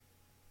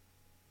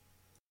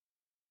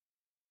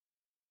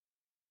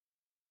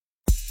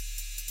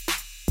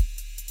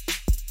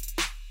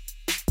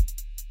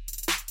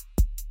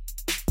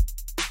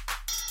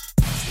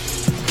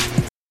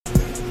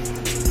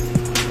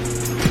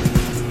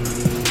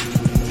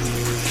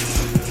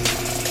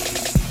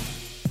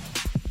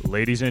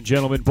Ladies and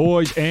gentlemen,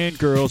 boys and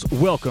girls,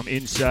 welcome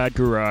inside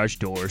Garage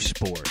Door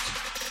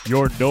Sports,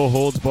 your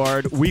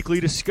no-holds-barred weekly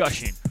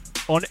discussion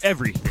on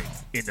everything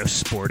in the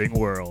sporting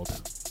world.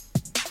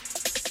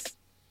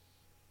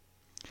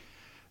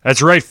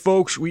 That's right,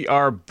 folks. We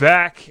are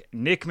back.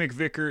 Nick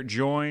McVicker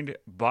joined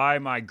by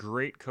my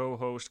great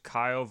co-host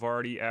Kyle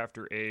Vardy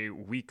after a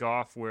week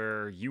off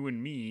where you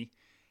and me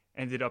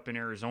ended up in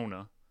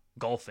Arizona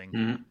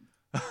golfing.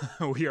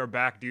 Mm-hmm. We are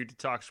back, dude, to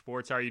talk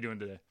sports. How are you doing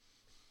today?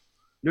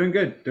 Doing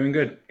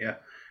good. Yeah,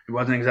 it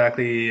wasn't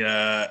exactly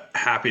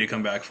happy to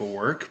come back for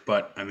work,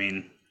 but I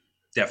mean,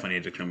 definitely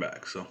need to come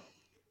back. So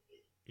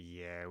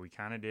yeah, we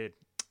kind of did,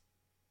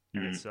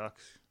 and it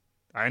sucks.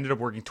 I ended up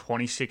working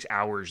 26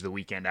 hours the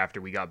weekend after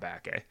we got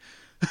back.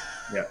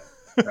 Yeah,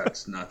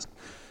 that's nuts.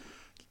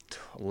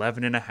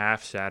 11 and a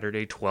half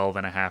Saturday, 12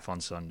 and a half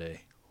on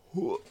Sunday.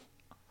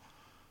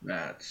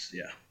 That's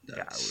yeah,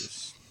 it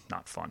was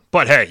not fun.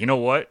 But hey, you know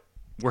what?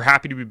 We're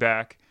happy to be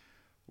back.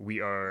 We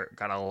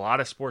got a lot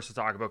of sports to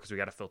talk about because we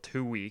got to fill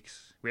 2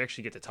 weeks. We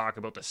actually get to talk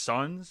about the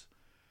Suns,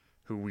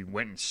 who we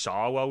went and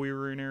saw while we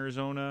were in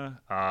Arizona.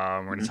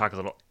 We're going to talk a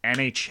little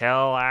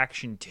NHL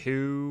action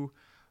too.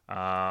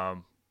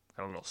 Got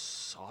a little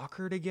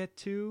soccer to get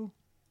to.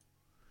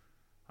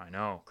 I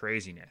know,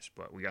 craziness,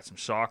 but we got some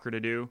soccer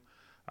to do.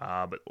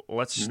 But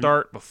let's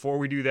start before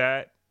we do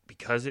that,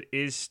 because it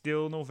is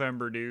still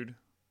November, dude.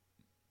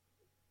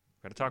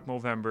 Got to talk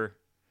November.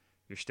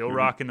 You're still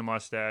rocking the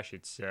mustache.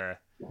 It's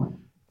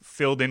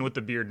filled in with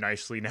the beard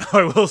nicely now.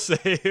 I will say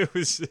it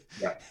was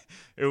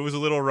a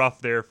little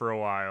rough there for a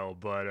while,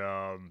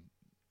 but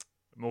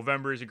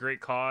November is a great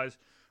cause,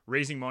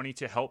 raising money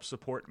to help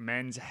support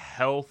men's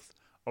health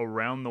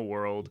around the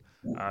world.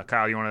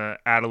 Kyle, you want to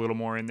add a little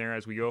more in there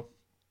as we go?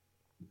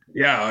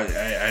 Yeah,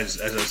 as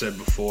I said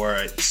before,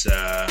 it's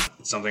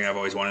something I've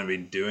always wanted to be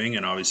doing,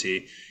 and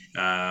obviously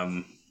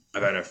I've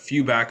had a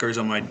few backers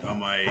on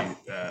my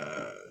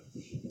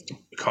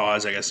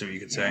cause, I guess, if you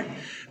could say.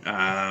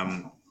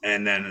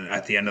 And then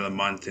at the end of the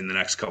month, in the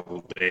next couple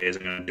of days,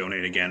 I'm going to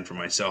donate again for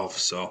myself.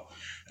 So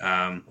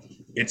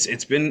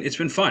it's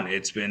been fun.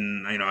 It's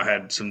been, I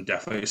had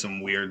definitely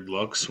some weird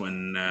looks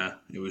when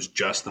it was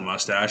just the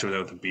mustache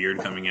without the beard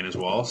coming in as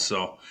well.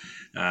 So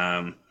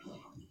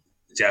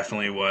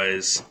definitely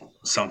was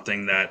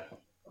something that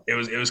it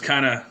was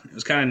kind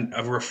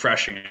of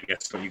refreshing, I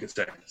guess what you could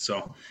say.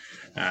 So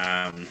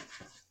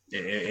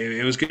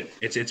it was good.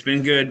 It's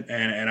been good,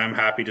 and I'm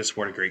happy to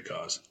support a great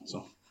cause.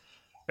 So.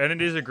 And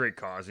it is a great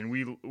cause, and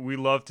we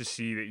love to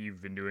see that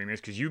you've been doing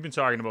this, because you've been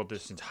talking about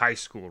this since high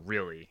school,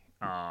 really.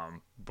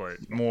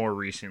 But more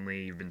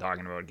recently, you've been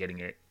talking about getting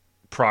it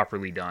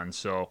properly done.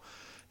 So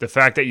the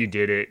fact that you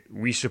did it,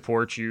 we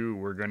support you.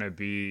 We're gonna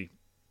be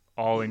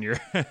all in your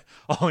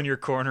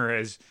corner,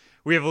 as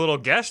we have a little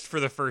guest for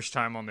the first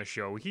time on the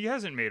show. He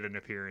hasn't made an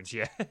appearance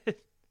yet.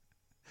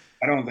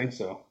 I don't think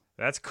so.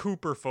 That's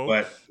Cooper,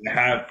 folks.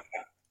 But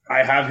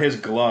I have his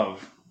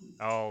glove.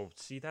 Oh,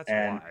 see, that's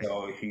and why.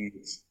 So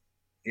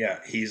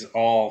he's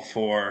all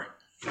for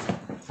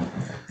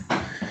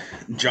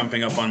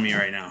jumping up on me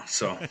right now.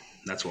 So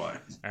that's why.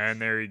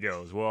 And there he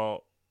goes.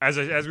 Well, as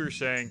we were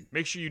saying,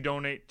 make sure you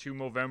donate to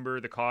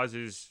Movember. The cause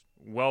is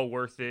well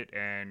worth it,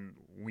 and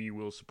we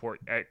will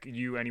support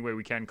you any way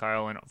we can,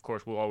 Kyle. And of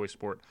course, we'll always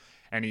support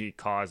any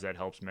cause that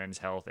helps men's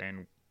health.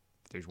 And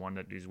if there's one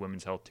that is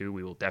women's health too,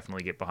 we will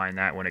definitely get behind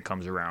that when it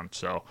comes around.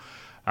 So,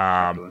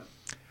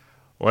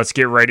 let's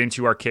get right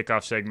into our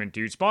kickoff segment,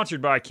 dude.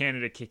 Sponsored by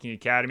Canada Kicking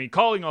Academy,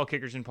 calling all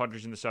kickers and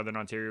punters in the Southern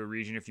Ontario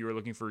region. If you are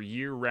looking for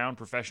year-round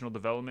professional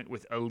development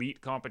with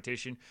elite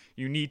competition,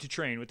 you need to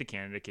train with the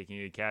Canada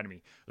Kicking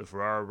Academy. The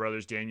Ferraro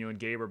brothers, Daniel and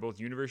Gabe, are both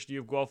University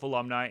of Guelph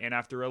alumni, and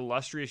after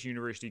illustrious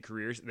university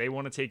careers, they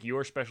want to take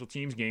your special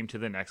teams game to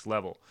the next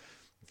level.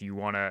 If you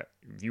want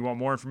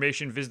more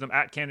information, visit them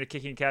at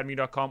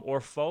CanadaKickingAcademy.com or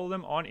follow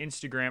them on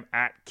Instagram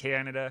at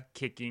Canada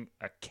Kicking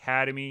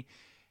Academy.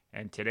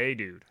 And today,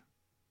 dude,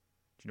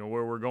 do you know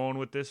where we're going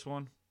with this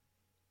one?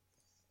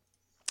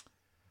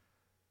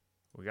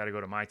 We got to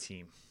go to my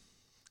team.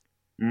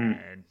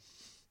 And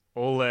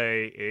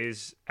Ole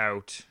is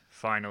out,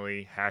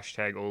 finally.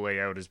 Hashtag Ole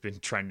out has been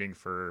trending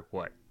for,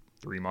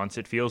 3 months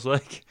it feels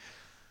like?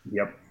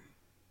 Yep.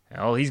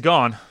 Well, he's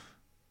gone.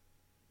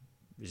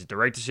 Is it the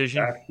right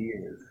decision? That he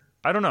is.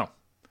 I don't know.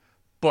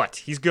 But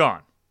he's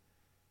gone.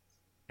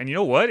 And you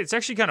know what? It's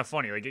actually kind of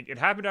funny. Like, it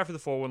happened after the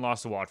 4-1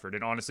 loss to Watford,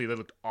 and honestly, they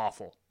looked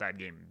awful that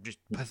game. Just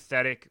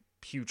pathetic,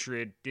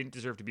 putrid, didn't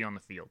deserve to be on the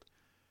field.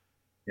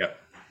 Yep.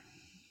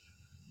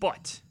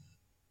 But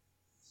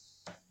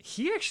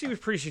he actually was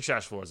pretty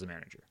successful as a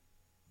manager.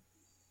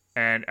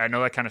 And I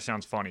know that kind of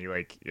sounds funny.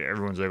 Like,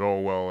 everyone's like, oh,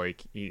 well,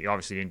 like, he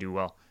obviously didn't do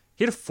well.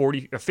 He had a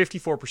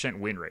 54%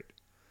 win rate,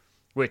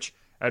 which,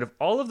 out of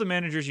all of the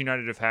managers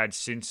United have had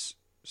since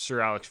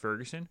Sir Alex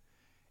Ferguson,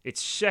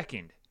 it's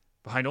second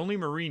behind only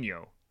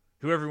Mourinho,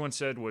 who everyone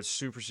said was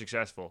super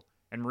successful,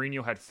 and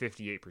Mourinho had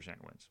 58%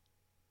 wins.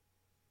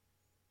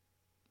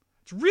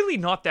 It's really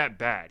not that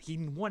bad. He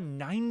won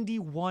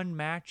 91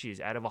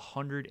 matches out of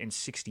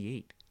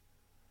 168.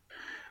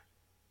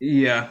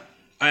 Yeah.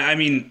 I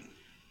mean,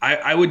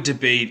 I would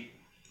debate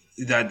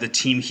that the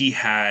team he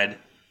had,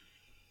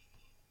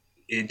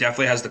 it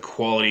definitely has the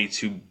quality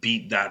to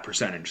beat that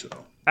percentage,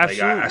 though.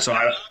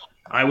 Absolutely.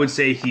 I would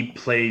say he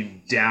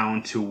played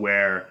down to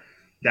where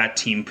that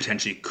team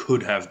potentially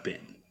could have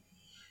been.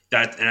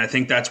 And I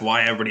think that's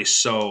why everybody's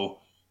so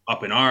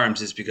up in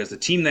arms, is because the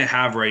team they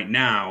have right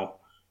now,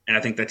 and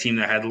I think the team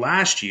they had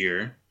last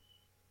year,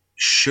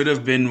 should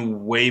have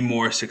been way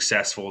more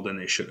successful than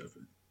they should have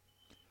been.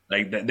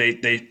 Like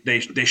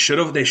they should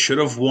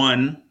have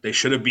won. They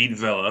should have beat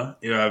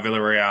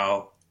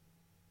Villarreal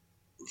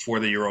for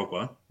the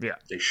Europa. Yeah,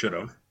 they should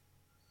have.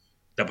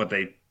 But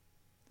they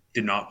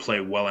did not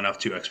play well enough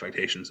to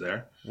expectations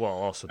there. Well,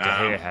 also De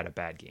Gea had a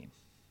bad game.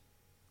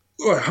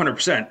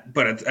 100%.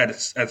 But at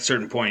a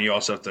certain point, you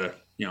also have to,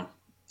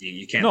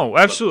 you can't. No,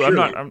 absolutely.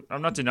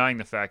 I'm not denying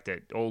the fact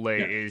that Ole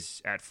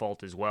is at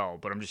fault as well.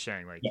 But I'm just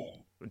saying, like,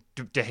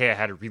 De Gea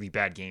had a really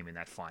bad game in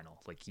that final.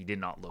 Like, he did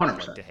not look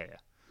 100%. like De Gea.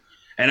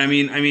 And I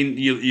mean,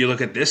 you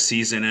look at this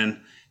season,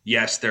 and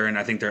yes, they're in.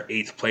 I think they're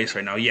 8th place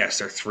right now. Yes,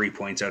 they're 3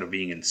 points out of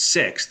being in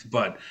 6th.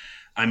 But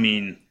I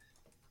mean,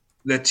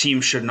 the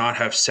team should not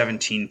have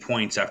 17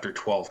 points after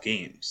 12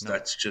 games. No.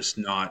 That's just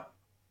not.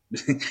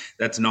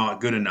 That's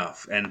not good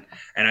enough. And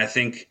I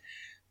think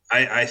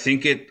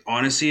it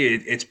honestly,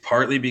 it's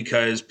partly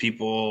because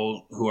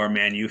people who are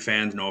Man U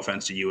fans, no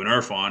offense to you and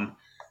Irfan,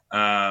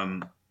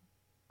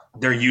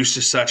 they're used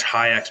to such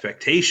high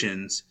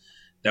expectations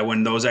that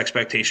when those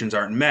expectations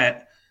aren't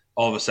met,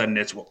 all of a sudden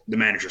it's, well, the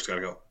manager's got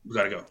to go. We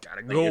got to go.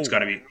 It's got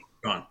to be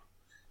gone.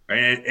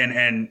 Right?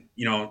 And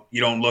you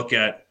don't look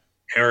at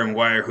Harry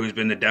Maguire, who's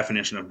been the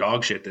definition of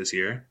dog shit this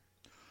year.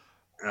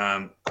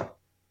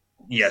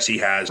 Yes, he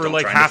has. For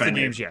like half the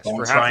games, yes.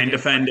 Don't try and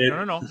defend it.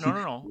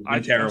 No.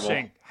 I'm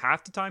saying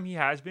half the time he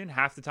has been,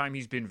 half the time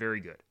he's been very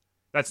good.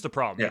 That's the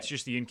problem. Yeah. It's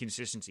just the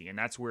inconsistency. And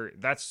I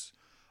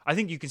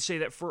think you can say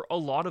that for a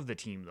lot of the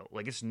team, though.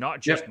 Like, it's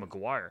not just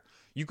Maguire.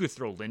 You could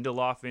throw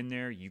Lindelof in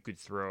there. You could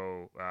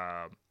throw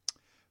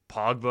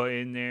Pogba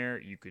in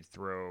there. You could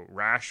throw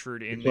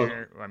Rashford in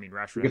there. I mean,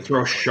 Rashford. You could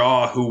throw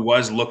Shaw, who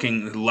was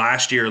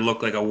last year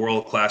looked like a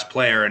world-class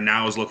player, and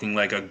now is looking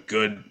like a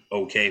good,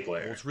 okay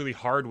player. Well, it's really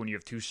hard when you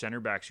have two center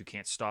backs who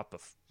can't stop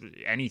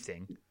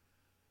anything.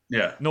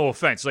 Yeah. No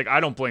offense. Like, I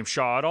don't blame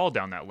Shaw at all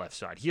down that left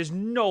side. He has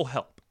no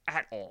help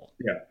at all.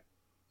 Yeah.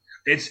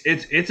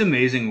 It's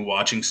amazing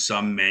watching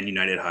some Man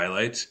United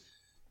highlights,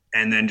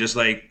 and then just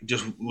like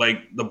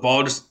the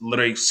ball just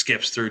literally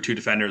skips through two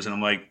defenders, and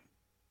I'm like,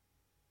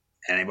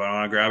 anybody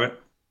want to grab it?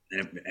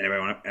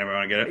 Anybody want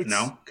to get it?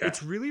 No. Okay.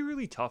 It's really,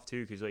 really tough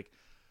too, because like,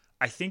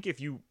 I think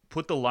if you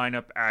put the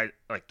lineup at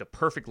like the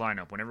perfect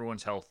lineup when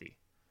everyone's healthy,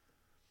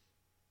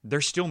 they're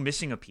still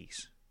missing a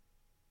piece.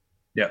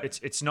 Yeah.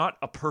 It's not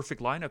a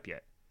perfect lineup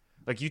yet.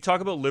 Like, you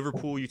talk about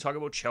Liverpool, you talk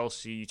about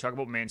Chelsea, you talk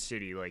about Man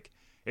City. Like,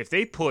 if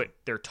they put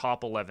their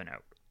top 11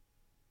 out,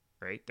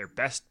 right, their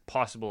best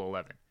possible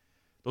 11,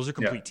 those are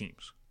complete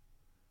teams.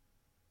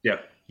 Yeah.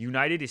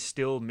 United is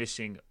still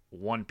missing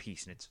one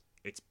piece, and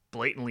it's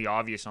blatantly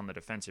obvious on the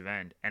defensive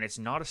end, and it's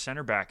not a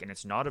center back, and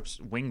it's not a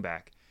wing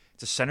back.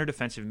 It's a center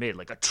defensive mid,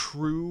 like a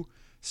true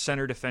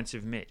center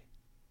defensive mid,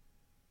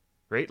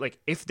 right? Like,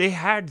 if they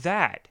had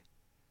that,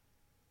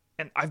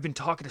 and I've been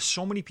talking to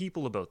so many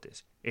people about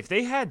this, if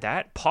they had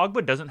that,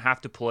 Pogba doesn't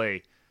have to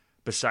play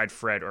beside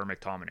Fred or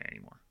McTominay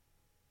anymore.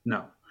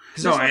 No,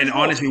 and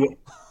honestly,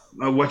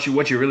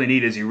 what you really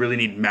need is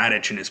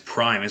Matic in his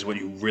prime is what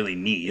you really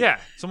need. Yeah,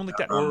 someone like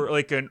that, or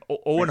like an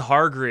Owen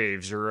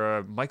Hargreaves or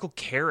a Michael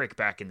Carrick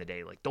back in the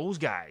day, like those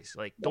guys,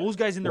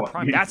 in their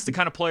prime. That's the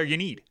kind of player you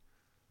need.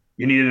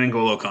 You need an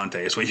N'Golo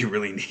Kante. Is what you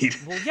really need.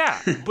 Well,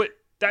 yeah, but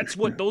that's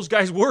what those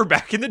guys were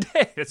back in the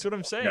day. That's what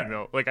I'm saying,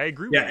 though. Like, I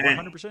agree with you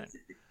 100%.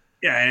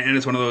 Yeah, and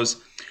it's one of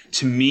those.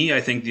 To me,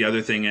 I think the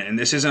other thing, and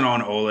this isn't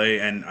on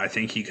Ole, and I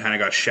think he kind of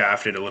got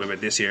shafted a little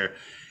bit this year,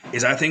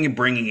 is I think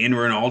bringing in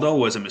Ronaldo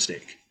was a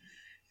mistake.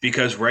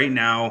 Because right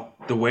now,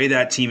 the way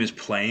that team is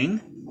playing,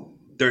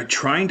 they're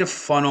trying to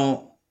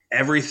funnel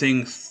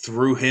everything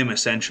through him,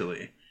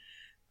 essentially.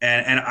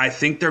 And I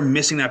think they're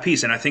missing that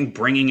piece. And I think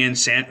bringing in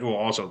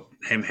also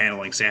him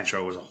handling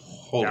Sancho was a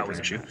whole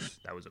different issue.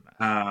 That was a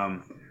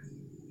mess.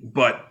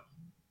 But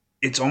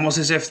it's almost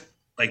as if,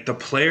 like, the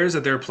players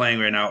that they're playing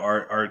right now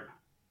are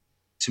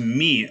to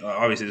me,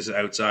 obviously this is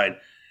outside,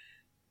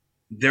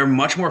 they're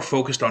much more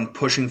focused on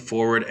pushing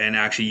forward and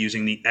actually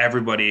using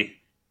everybody.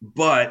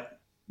 But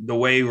the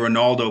way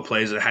Ronaldo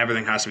plays,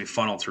 everything has to be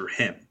funneled through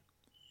him.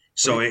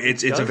 So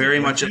it's a very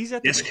much a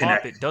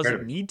disconnect. It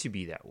doesn't need to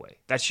be that way.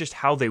 That's just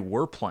how they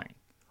were playing.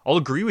 I'll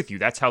agree with you.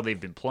 That's how they've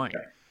been playing.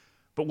 Okay.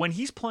 But when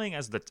he's playing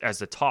as the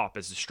top,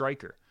 as the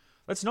striker,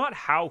 that's not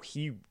how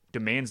he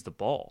demands the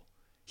ball.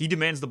 He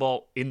demands the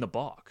ball in the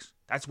box.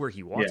 That's where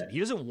he wants it. He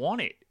doesn't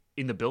want it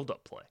in the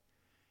build-up play.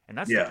 And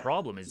that's the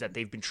problem, is that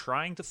they've been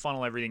trying to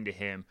funnel everything to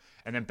him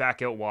and then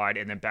back out wide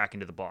and then back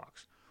into the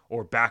box,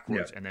 or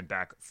backwards and then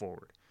back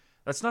forward.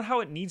 That's not how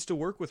it needs to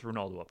work with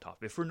Ronaldo up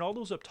top. If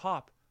Ronaldo's up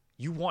top,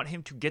 you want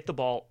him to get the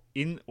ball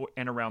in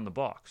and around the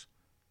box.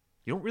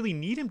 You don't really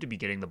need him to be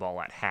getting the ball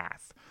at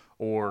half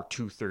or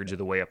 2/3 of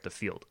the way up the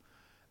field.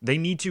 They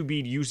need to be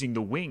using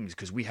the wings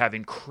because we have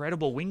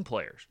incredible wing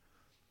players,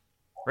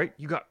 right?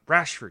 You got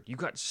Rashford, you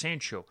got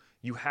Sancho,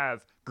 you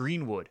have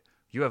Greenwood,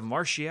 you have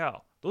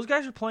Martial. Those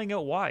guys are playing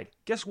out wide.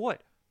 Guess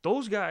what?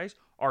 Those guys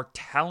are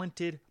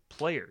talented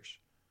players,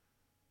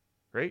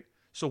 right?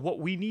 So what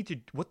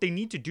they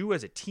need to do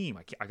as a team,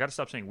 I got to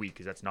stop saying we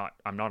because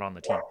I'm not on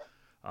the team.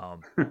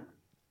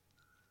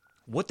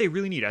 What they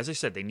really need, as I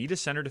said, they need a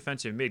center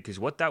defensive mid because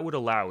what that would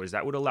allow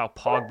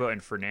Pogba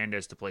and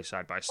Fernandes to play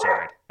side by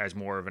side as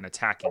more of an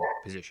attacking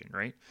position,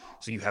 right?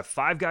 So you have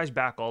 5 guys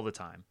back all the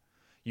time.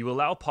 You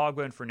allow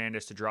Pogba and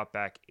Fernandes to drop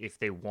back if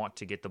they want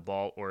to get the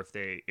ball or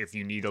if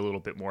you need a little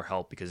bit more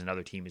help because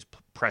another team is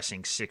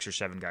pressing 6 or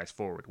 7 guys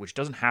forward, which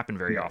doesn't happen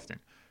very often,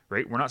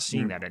 right? We're not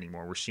seeing that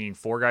anymore. We're seeing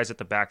 4 guys at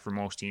the back for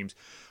most teams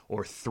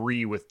or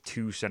 3 with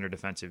 2 center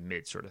defensive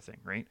mid sort of thing,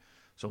 right?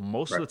 So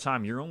most of the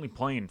time, you're only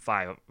playing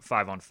 5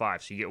 on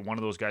 5. So you get one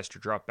of those guys to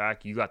drop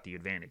back, you got the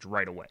advantage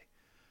right away.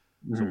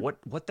 So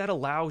what that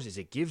allows is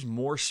it gives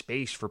more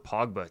space for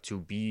Pogba to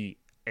be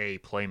a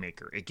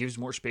playmaker. It gives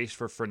more space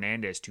for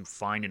Fernandes to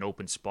find an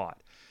open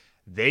spot.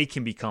 They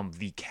can become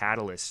the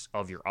catalysts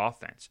of your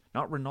offense,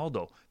 not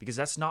Ronaldo, because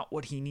that's not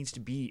what he needs to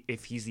be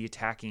if he's the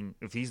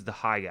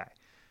high guy,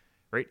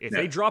 right? If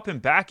they drop him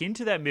back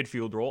into that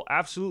midfield role,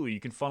 absolutely, you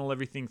can funnel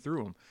everything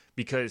through him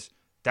because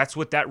that's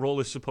what that role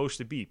is supposed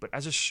to be. But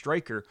as a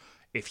striker,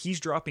 if he's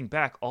dropping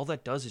back, all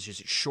that does is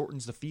just it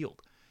shortens the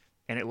field.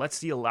 And it lets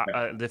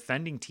the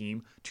defending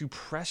team to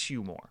press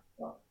you more.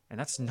 And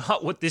that's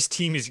not what this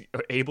team is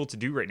able to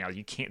do right now.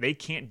 They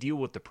can't deal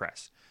with the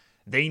press.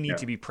 They need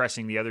to be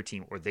pressing the other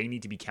team or they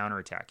need to be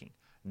counterattacking,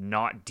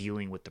 not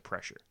dealing with the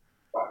pressure.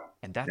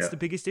 And that's the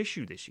biggest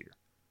issue this year.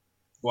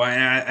 Well,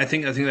 and I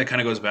think that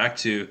kind of goes back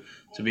to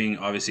being,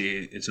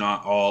 obviously it's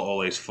not all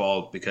Ole's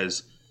fault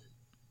because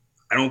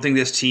I don't think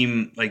this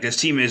team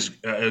is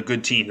a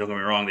good team. Don't get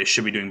me wrong. They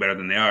should be doing better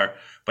than they are.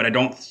 But I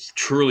don't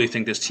truly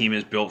think this team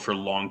is built for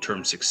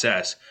long-term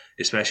success,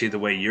 especially the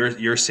way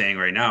you're saying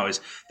right now is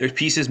there's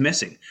pieces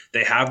missing.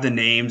 They have the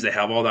names, they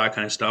have all that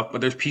kind of stuff, but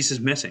there's pieces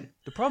missing.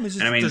 The problem is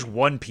there's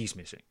one piece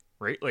missing,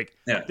 right? Like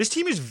this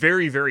team is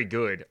very, very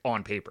good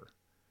on paper,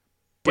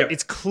 but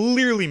it's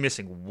clearly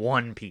missing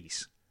one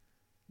piece.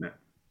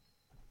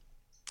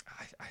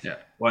 Yeah.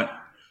 What?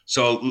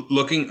 So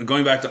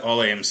going back to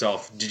Ole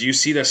himself, did you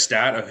see the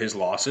stat of his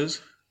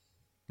losses?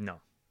 No.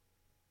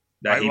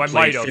 I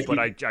might have, but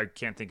I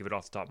can't think of it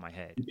off the top of my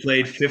head. He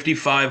played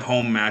 55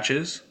 home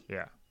matches.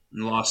 Yeah.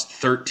 And lost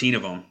 13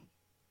 of them,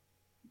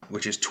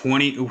 which is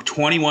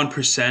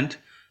 21%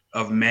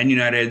 of Man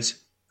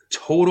United's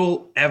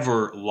total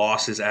ever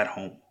losses at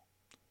home.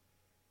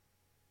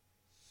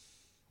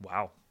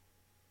 Wow.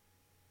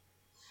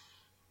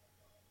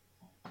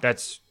 That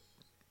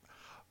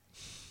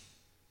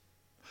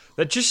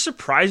just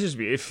surprises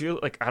me. It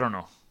feels like I don't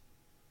know.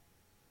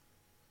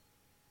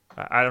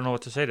 I don't know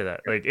what to say to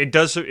that. Like it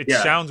does. It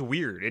sounds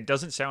weird. It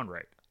doesn't sound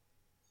right.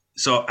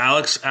 So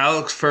Alex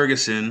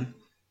Ferguson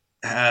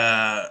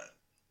had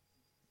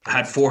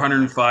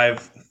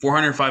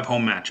 405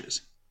 home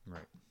matches.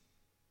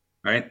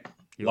 Right.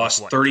 He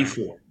lost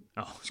 34. 10?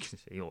 Oh, I was going to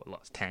say he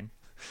lost 10.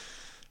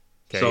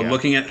 Okay, so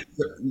looking at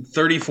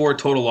 34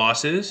 total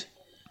losses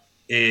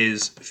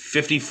is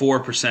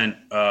 54%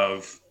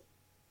 of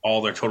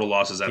all their total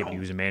losses at home. He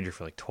was a manager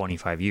for like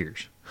 25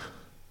 years.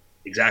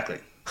 Exactly.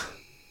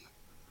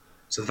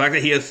 So the fact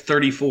that he has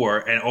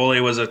 34 and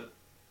Ole was a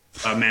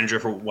manager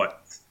for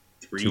what,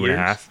 3 years?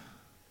 2.5.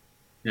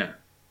 Yeah.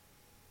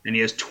 And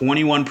he has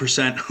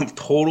 21% of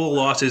total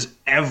losses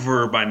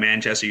ever by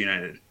Manchester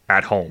United.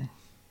 At home.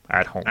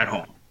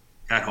 Wow.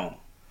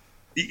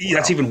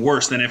 That's even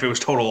worse than if it was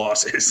total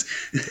losses.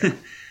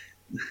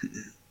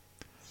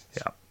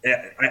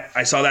 Yeah.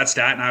 I saw that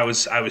stat and I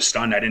was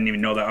stunned. I didn't even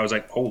know that. I was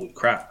like, holy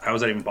crap, how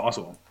is that even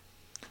possible?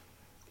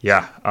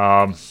 Yeah.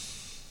 I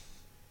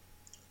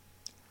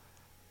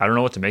don't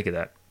know what to make of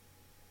that.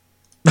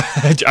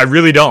 I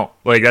really don't.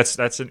 Like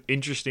that's an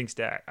interesting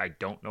stat. I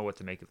don't know what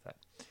to make of that.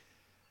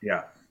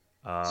 Yeah.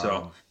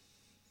 Well,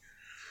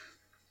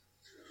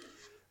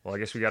 I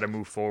guess we got to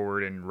move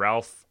forward, and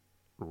Ralph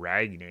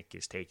Ragnick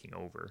is taking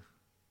over.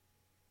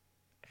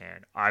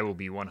 And I will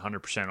be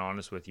 100%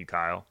 honest with you,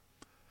 Kyle.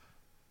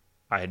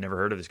 I had never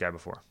heard of this guy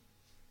before.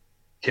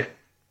 Yeah.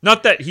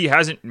 Not that he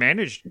hasn't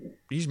managed.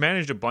 He's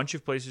managed a bunch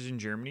of places in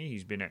Germany.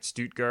 He's been at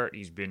Stuttgart.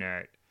 He's been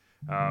at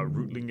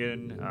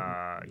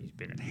Reutlingen. He's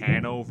been at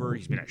Hanover.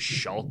 He's been at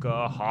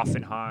Schalke,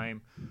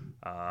 Hoffenheim.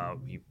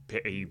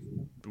 He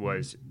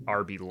was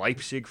RB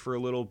Leipzig for a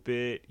little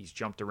bit. He's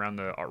jumped around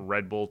the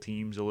Red Bull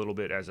teams a little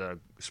bit as a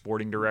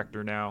sporting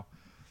director now.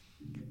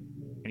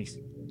 And he's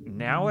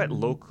now at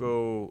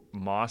Loco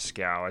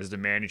Moscow as the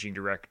managing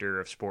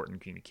director of sport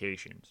and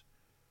communications.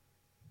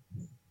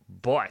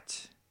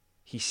 But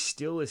he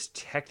still is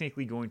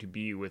technically going to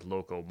be with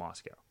Loco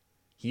Moscow.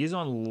 He is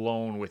on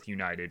loan with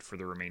United for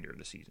the remainder of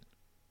the season.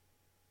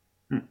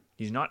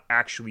 He's not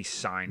actually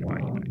signed by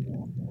United.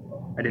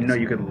 I didn't know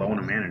you could loan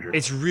a manager.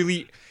 It's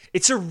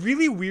a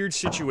really weird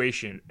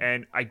situation,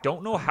 and I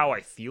don't know how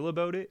I feel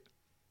about it.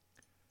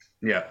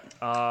 Yeah.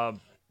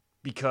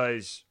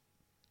 because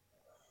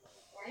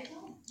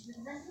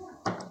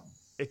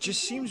it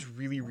just seems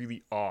really,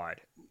 really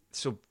odd.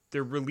 So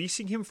they're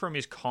releasing him from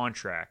his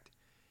contract,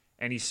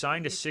 and he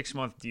signed a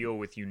 6-month deal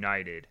with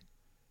United.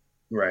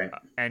 Right.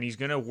 And he's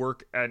going to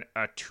work at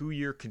a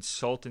 2-year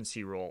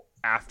consultancy role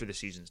after the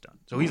season's done.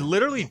 So he's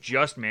literally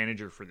just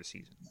manager for the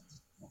season.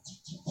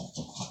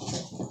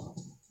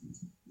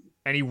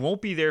 And he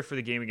won't be there for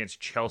the game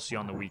against Chelsea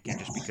on the weekend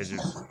just because of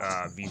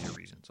visa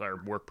reasons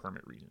or work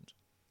permit reasons.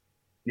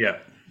 Yeah.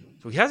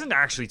 So he hasn't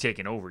actually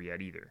taken over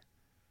yet either.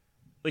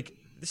 Like,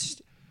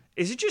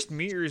 is it just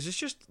me, or is this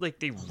just like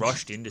they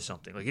rushed into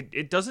something? Like,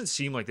 it doesn't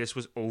seem like this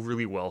was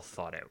overly well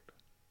thought out.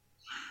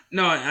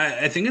 No,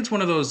 I think it's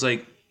one of those,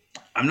 like,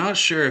 I'm not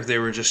sure if they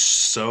were just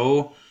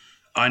so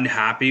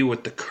unhappy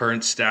with the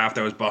current staff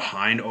that was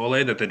behind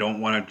Ole that they don't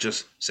want to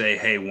just say,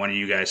 hey, one of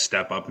you guys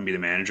step up and be the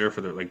manager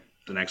for the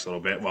next little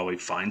bit while we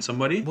find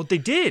somebody. Well, they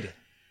did.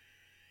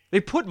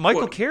 They put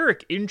Michael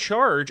Carrick in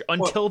charge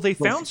until they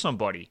found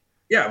somebody.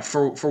 Yeah,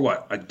 for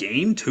what? A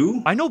game,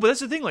 too? I know, but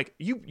that's the thing. Like,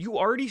 you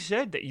already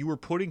said that you were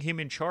putting him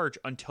in charge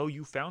until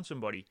you found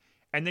somebody,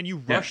 and then you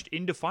rushed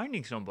into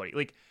finding somebody.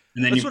 Like,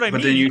 that's what I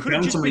mean. You could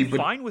have just been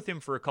fine with him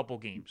for a couple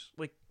games.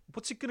 Like,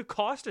 what's it going to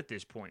cost at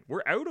this point?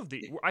 We're out of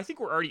I think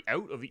we're already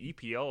out of the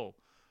EPL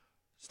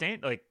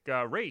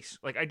race.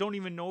 Like, I don't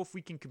even know if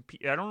we can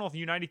compete. I don't know if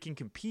United can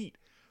compete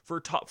for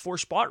a top 4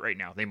 spot right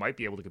now. They might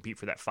be able to compete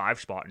for that 5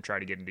 spot and try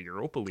to get into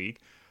Europa League.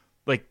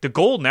 Like, the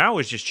goal now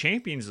is just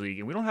Champions League,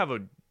 and we don't have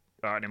an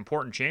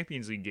important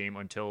Champions League game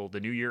until the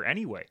new year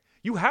anyway.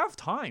 You have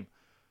time.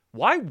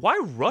 Why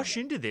rush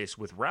into this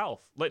with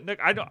Ralph?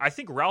 I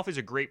think Ralph is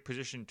a great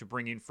position to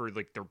bring in for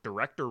like the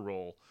director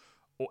role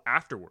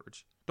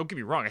afterwards. Don't get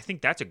me wrong. I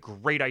think that's a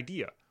great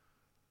idea.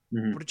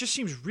 Mm-hmm. But it just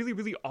seems really,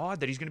 really odd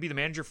that he's going to be the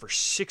manager for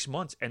 6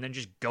 months and then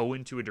just go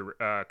into a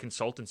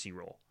consultancy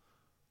role.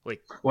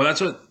 Well,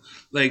 that's what,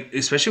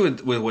 especially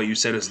with what you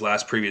said his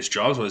last previous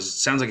jobs was, it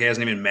sounds like he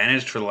hasn't even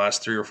managed for the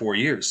last 3 or 4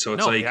 years. So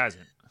it's he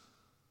hasn't.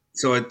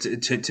 So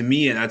to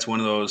me, that's one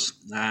of those,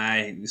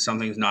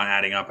 something's not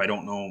adding up. I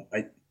don't know.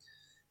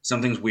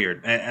 Something's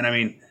weird. And I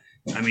mean,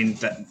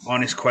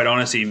 quite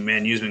honestly,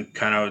 Man U's been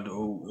kind of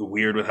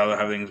weird with how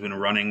everything's been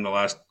running the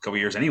last couple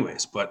of years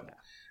anyways. But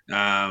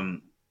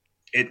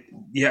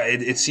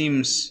it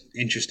seems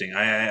interesting.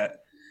 I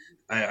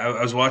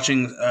was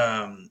watching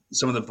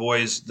some of the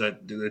boys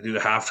that do the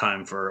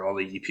halftime for all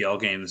the EPL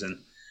games, and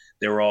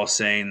they were all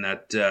saying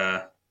that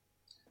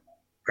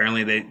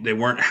apparently they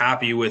weren't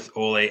happy with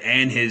Ole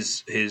and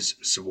his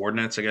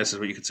subordinates, I guess is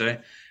what you could say,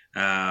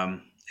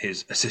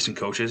 his assistant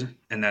coaches,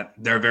 and that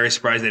they're very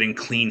surprised they didn't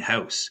clean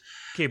house.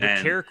 Okay, but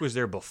Carrick was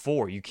there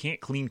before. You can't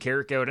clean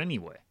Carrick out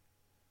anyway.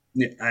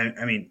 Yeah,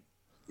 I mean,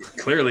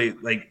 clearly,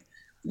 like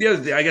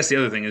I guess the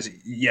other thing is,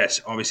 yes,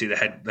 obviously the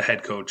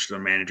head coach, the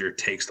manager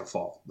takes the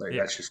fall.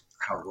 That's just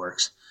how it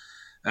works.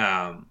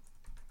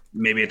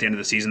 Maybe at the end of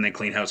the season they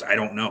clean house. I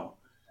don't know,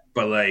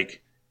 but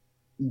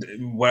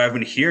what I've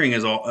been hearing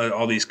is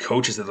all these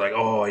coaches that are like,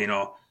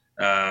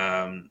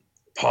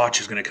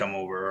 Poch is going to come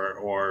over,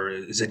 or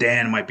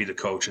Zidane might be the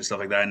coach and stuff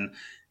like that. And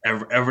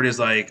Everett is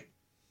like,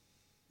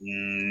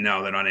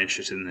 no, they're not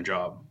interested in the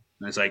job.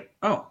 And it's like,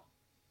 oh,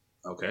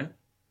 okay,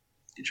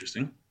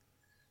 interesting.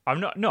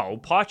 No,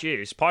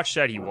 Poch is. Poch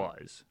said he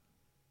was.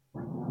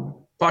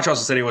 Poch also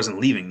said he wasn't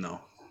leaving,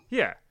 though.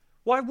 Yeah.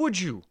 Why would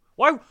you?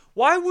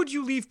 Why would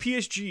you leave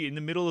PSG in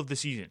the middle of the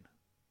season?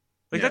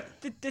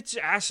 That's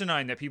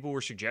asinine that people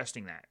were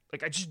suggesting that.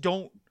 I just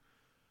don't.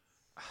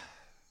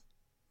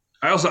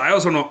 I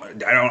also know.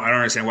 I don't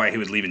understand why he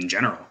would leave in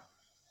general.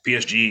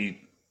 PSG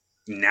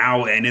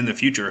now and in the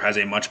future has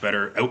a much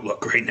better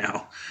outlook right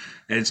now,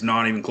 and it's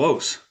not even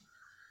close.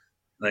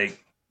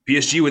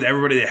 PSG with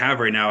everybody they have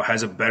right now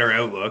has a better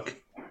outlook,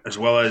 as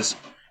well as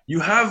you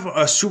have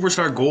a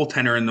superstar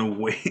goaltender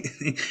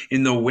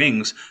in the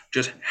wings,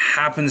 just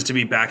happens to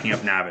be backing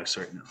up Navas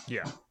right now.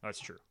 Yeah, that's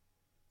true.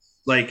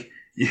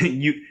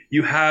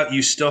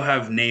 You still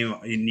have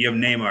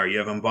Neymar, you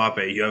have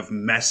Mbappe, you have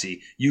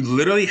Messi. You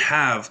literally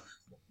have,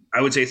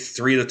 I would say,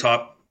 3 of the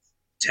top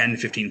 10,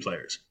 15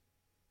 players.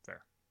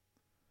 Fair.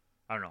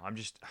 I don't know. I'm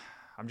just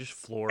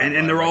floored.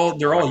 And they're all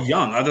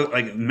young.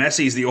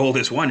 Messi's the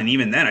oldest one, and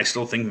even then, I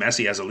still think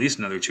Messi has at least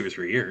another 2 or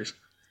 3 years.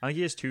 I think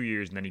he has 2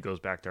 years, and then he goes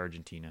back to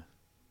Argentina.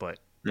 But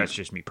that's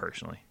just me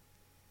personally.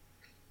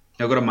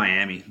 He'll go to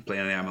Miami, play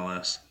in the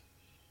MLS.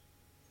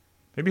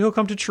 Maybe he'll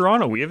come to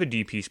Toronto. We have a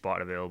DP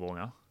spot available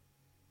now.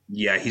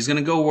 Yeah, he's going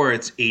to go where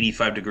it's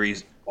 85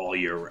 degrees all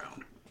year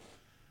round.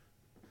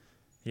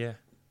 Yeah.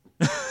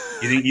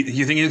 You think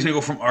he's going to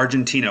go from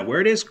Argentina, where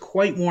it is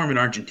quite warm in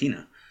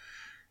Argentina,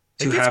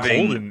 it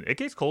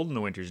gets cold in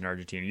the winters in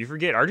Argentina. You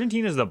forget,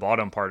 Argentina is the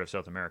bottom part of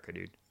South America,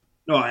 dude.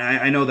 No,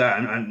 I know that.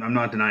 I'm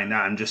not denying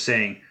that. I'm just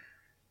saying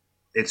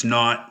it's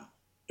not.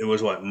 It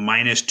was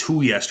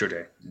 -2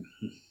 yesterday.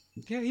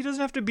 Yeah, he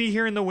doesn't have to be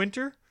here in the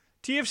winter.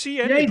 TFC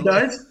ended. Yeah, he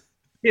does.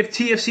 If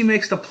TFC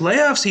makes the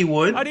playoffs, he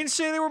would. I didn't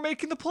say they were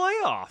making the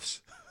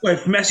playoffs. Well,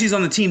 if Messi's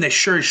on the team, they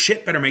sure as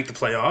shit better make the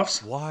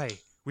playoffs. Why?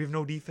 We have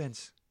no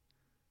defense.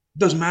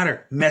 Doesn't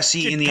matter.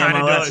 Messi in It the kind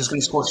of MLS is does.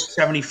 going to score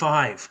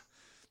 75.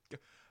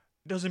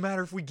 Doesn't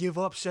matter if we give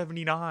up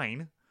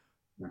 79.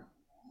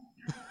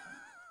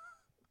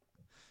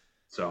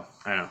 So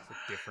I don't know, It's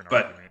a different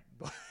but argument.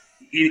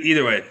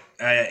 either way,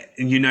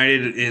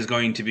 United is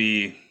going to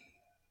be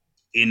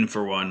in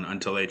for one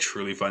until they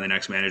truly find the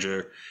next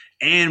manager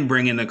and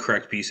bring in the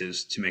correct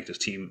pieces to make this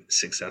team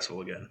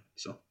successful again.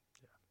 So,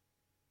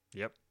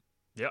 Yep.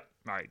 Yep.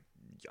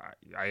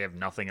 I have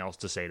nothing else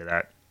to say to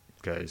that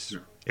because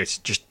it's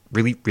just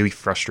really, really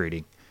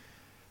frustrating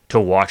to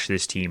watch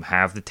this team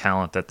have the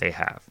talent that they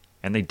have.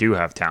 And they do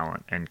have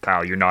talent. And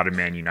Kyle, you're not a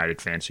Man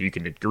United fan, so you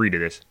can agree to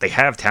this. They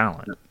have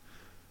talent.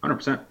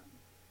 100%.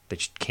 They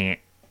just can't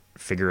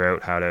figure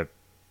out how to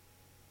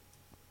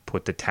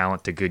put the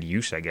talent to good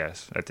use, I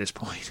guess, at this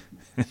point.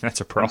 That's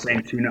a problem.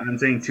 I'm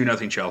saying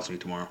 2-0 Chelsea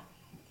tomorrow.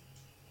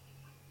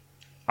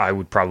 I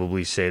would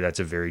probably say that's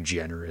a very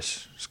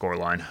generous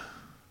scoreline.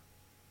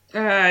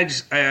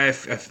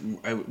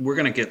 We're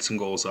gonna get some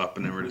goals up,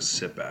 and then we're just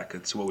sit back.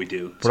 It's what we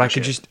do. But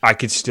I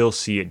could still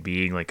see it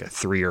being like a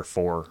 3 or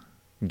 4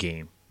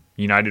 game.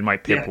 United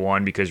might pick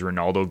one because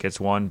Ronaldo gets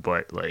one,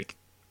 but like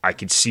I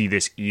could see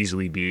this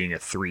easily being a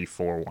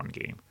 3-4-1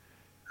 game.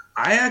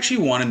 I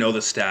actually want to know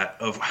the stat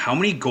of how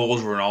many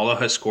goals Ronaldo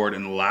has scored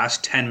in the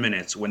last 10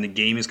 minutes when the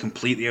game is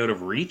completely out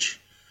of reach,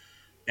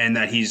 and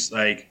that he's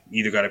like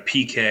either got a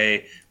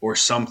PK or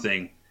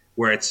something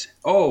where it's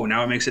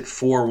now it makes it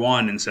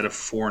 4-1 instead of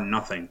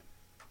 4-0.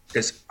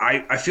 Because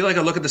I feel like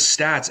I look at the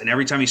stats and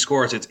every time he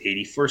scores, it's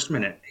 81st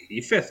minute,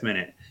 85th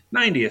minute,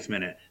 90th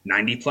minute,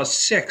 90 plus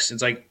 6.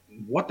 It's like,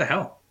 what the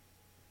hell?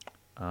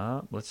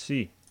 Let's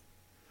see.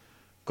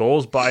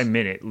 Goals by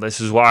minute. This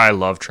is why I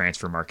love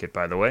Transfer Market,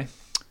 by the way.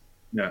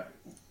 Yeah.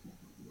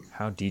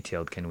 How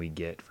detailed can we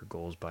get for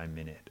goals by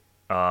minute?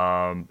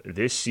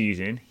 This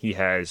season, he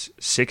has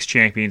 6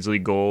 Champions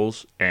League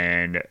goals,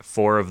 and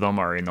 4 of them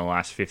are in the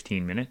last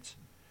 15 minutes.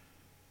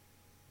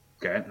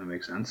 Okay, that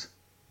makes sense.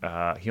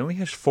 He only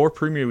has 4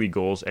 Premier League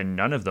goals, and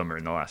none of them are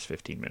in the last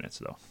 15 minutes,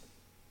 though.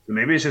 So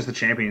maybe it's just the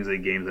Champions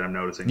League games that I'm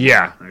noticing.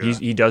 Yeah,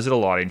 he does it a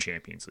lot in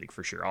Champions League,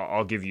 for sure.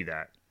 I'll give you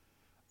that.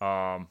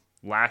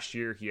 Last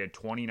year, he had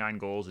 29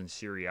 goals in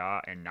Serie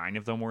A, and 9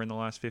 of them were in the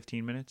last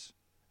 15 minutes.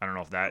 I don't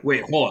know if that...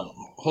 Wait, hold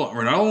on.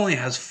 Ronaldo only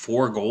has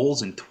 4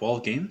 goals in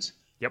 12 games?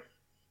 Yep.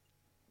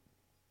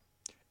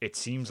 It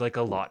seems like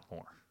a lot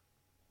more.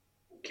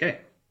 Okay.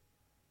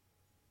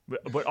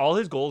 But all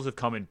his goals have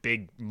come in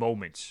big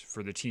moments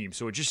for the team.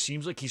 So it just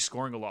seems like he's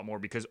scoring a lot more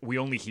because we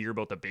only hear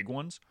about the big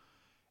ones.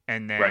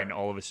 And then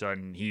all of a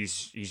sudden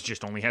he's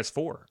just only has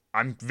 4.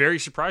 I'm very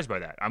surprised by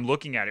that. I'm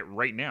looking at it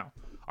right now.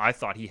 I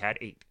thought he had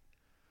 8.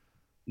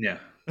 Yeah.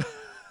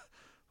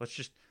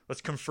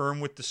 Let's confirm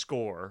with the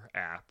Score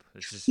app.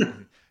 This is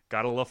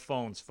gotta love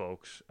phones,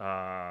 folks.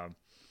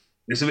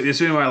 This will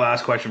be my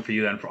last question for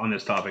you then on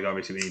this topic.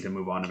 Obviously, we need to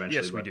move on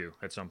eventually. Yes, we do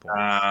at some point.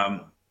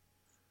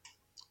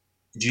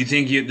 Do you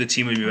think the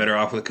team would be better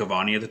off with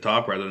Cavani at the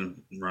top rather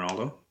than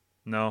Ronaldo?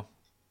 No.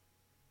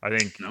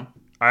 No.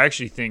 I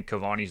actually think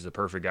Cavani's the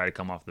perfect guy to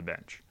come off the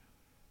bench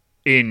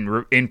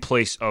in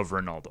place of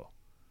Ronaldo.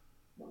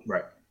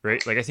 Right.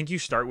 Right? Like, I think you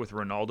start with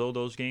Ronaldo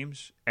those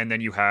games, and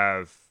then you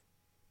have,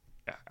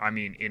 I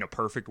mean, in a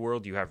perfect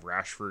world, you have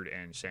Rashford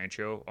and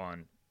Sancho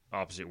on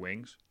opposite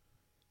wings,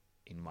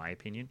 in my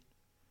opinion.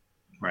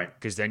 Right.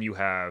 Because then you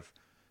have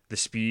the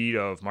speed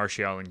of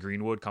Martial and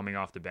Greenwood coming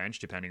off the bench,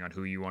 depending on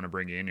who you want to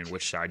bring in and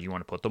which side you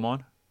want to put them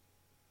on.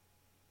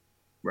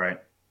 Right.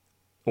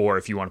 Or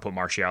if you want to put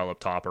Martial up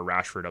top or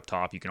Rashford up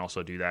top, you can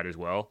also do that as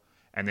well.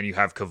 And then you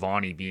have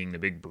Cavani being the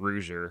big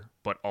bruiser,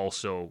 but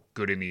also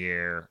good in the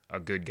air, a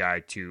good guy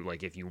to,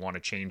 like, if you want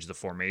to change the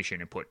formation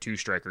and put 2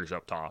 strikers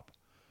up top,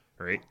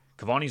 right?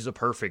 Cavani's the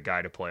perfect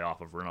guy to play off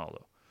of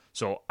Ronaldo.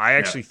 So I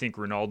actually think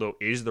Ronaldo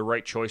is the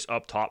right choice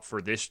up top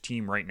for this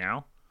team right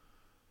now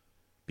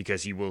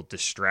because he will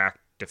distract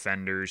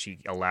defenders. He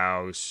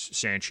allows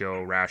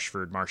Sancho,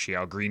 Rashford,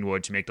 Martial,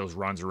 Greenwood to make those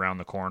runs around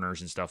the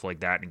corners and stuff like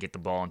that and get the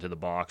ball into the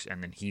box,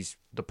 and then he's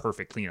the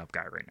perfect cleanup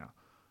guy right now.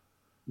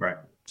 Right.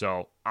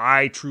 So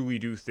I truly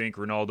do think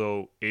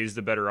Ronaldo is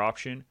the better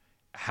option.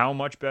 How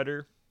much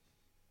better?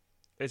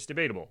 It's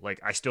debatable. Like,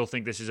 I still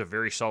think this is a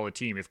very solid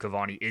team if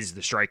Cavani is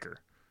the striker.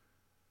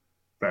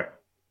 Right.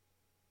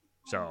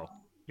 So,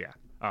 yeah.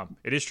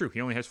 It is true.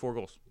 He only has 4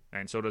 goals.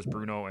 And so does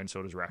Bruno, and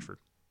so does Rashford.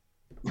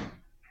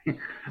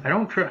 I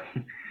don't trust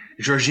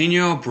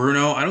Jorginho,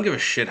 Bruno. I don't give a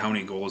shit how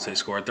many goals they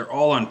scored. They're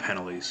all on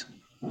penalties.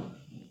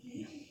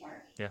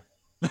 Yeah.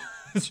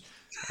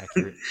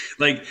 Accurate.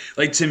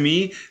 like to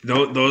me,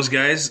 those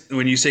guys,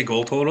 when you say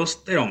goal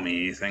totals, they don't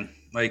mean anything.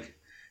 Like,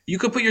 you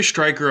could put your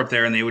striker up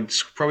there and they would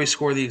probably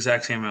score the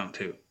exact same amount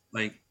too.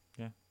 Like,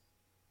 yeah.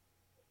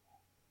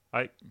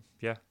 I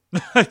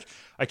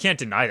can't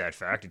deny that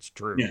fact. It's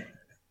true. Yeah.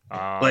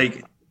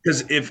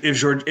 Because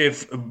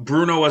if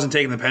Bruno wasn't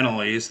taking the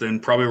penalties,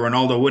 then probably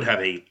Ronaldo would have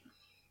 8.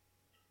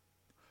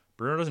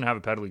 Bruno doesn't have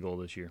a penalty goal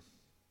this year.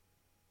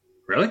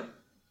 Really?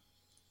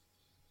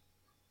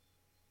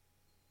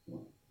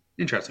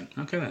 Interesting.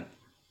 Okay then.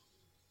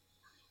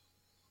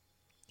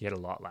 He had a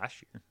lot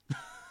last year.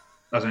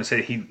 I was going to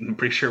say I'm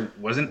pretty sure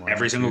wasn't One,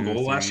 every single two,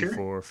 goal last three, year.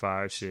 4,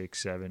 5,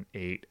 6, 7,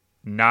 8,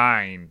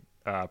 9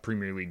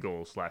 Premier League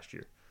goals last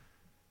year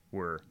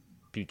were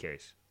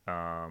PKs.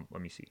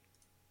 Let me see.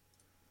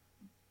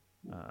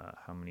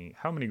 How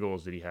many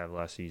goals did he have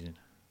last season?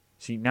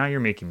 See, now you're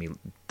making me.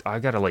 I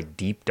gotta like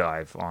deep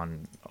dive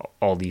on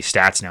all these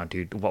stats now,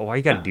 dude. Why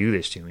you gotta do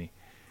this to me?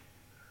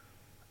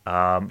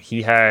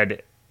 He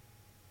had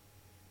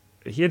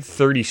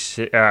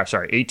 36.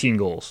 18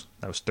 goals.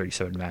 That was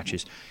 37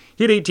 matches.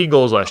 He had 18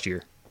 goals last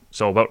year,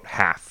 so about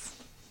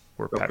half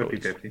were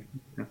penalties. 50-50.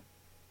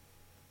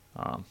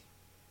 Yeah.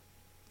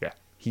 Yeah,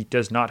 he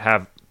does not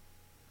have.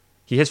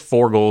 He has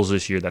 4 goals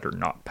this year that are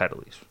not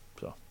penalties.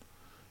 So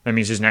that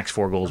means his next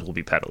 4 goals will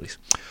be penalties.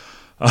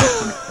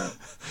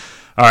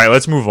 All right,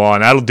 let's move on.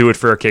 That'll do it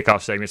for our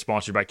kickoff segment,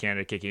 sponsored by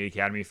Canada Kicking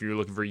Academy. If you're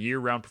looking for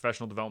year-round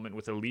professional development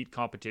with elite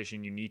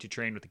competition, you need to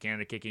train with the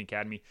Canada Kicking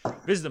Academy.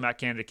 Visit them at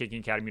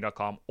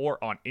CanadaKickingAcademy.com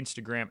or on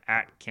Instagram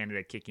at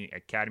Canada Kicking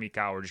Academy.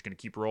 Kyle, we're just going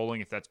to keep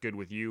rolling if that's good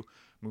with you.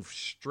 Move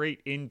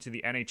straight into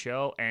the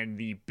NHL, and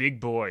the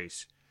big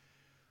boys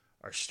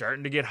are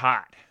starting to get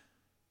hot.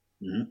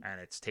 Mm-hmm.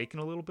 And it's taken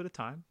a little bit of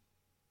time.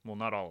 Well,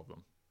 not all of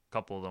them. A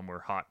couple of them were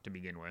hot to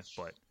begin with,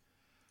 but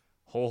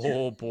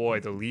oh boy,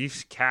 the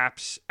Leafs,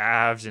 Caps,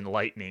 Avs, and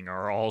Lightning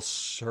are all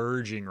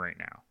surging right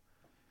now.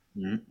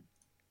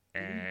 Mm-hmm.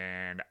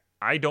 And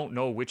I don't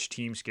know which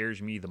team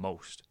scares me the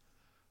most.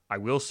 I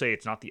will say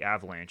it's not the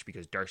Avalanche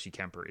because Darcy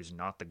Kemper is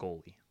not the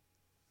goalie.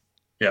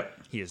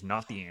 Yep. He is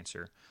not the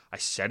answer. I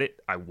said it.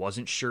 I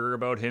wasn't sure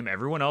about him.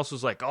 Everyone else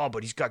was like, oh,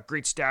 but he's got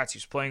great stats.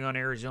 He's playing on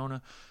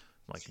Arizona.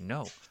 I'm like,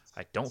 no,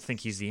 I don't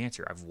think he's the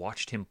answer. I've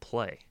watched him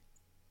play.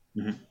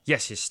 Mm-hmm.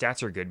 Yes, his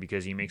stats are good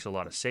because he makes a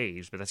lot of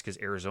saves, but that's because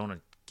Arizona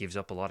gives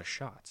up a lot of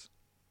shots.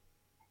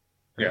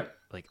 Yeah.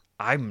 Like,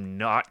 I'm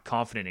not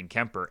confident in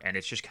Kemper, and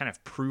it's just kind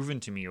of proven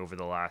to me over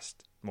the at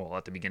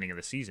the beginning of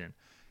the season,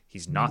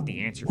 he's not the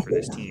answer for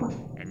this team,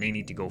 and they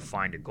need to go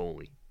find a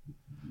goalie.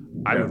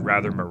 I would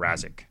rather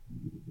Mrazek.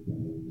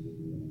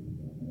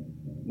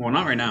 Well,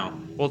 not right now.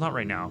 Well, not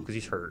right now because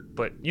he's hurt,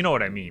 but you know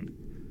what I mean.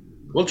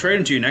 We'll trade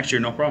him to you next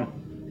year, no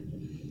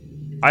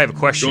problem. I have a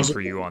question for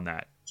you on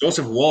that.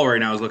 Joseph Woll right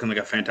now is looking like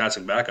a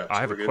fantastic backup.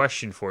 I have a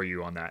question for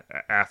you on that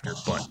after,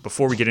 but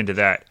before we get into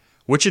that,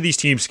 which of these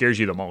teams scares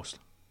you the most?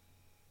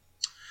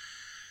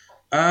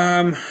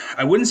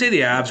 I wouldn't say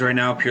the Avs right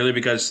now purely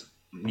because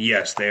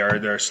yes,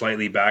 they're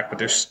slightly back, but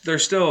there's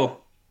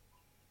still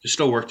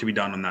work to be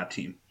done on that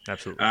team.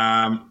 Absolutely.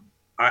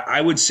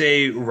 I would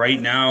say right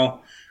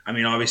now, I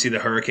mean, obviously the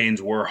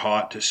Hurricanes were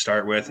hot to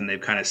start with, and they've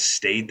kind of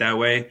stayed that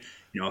way.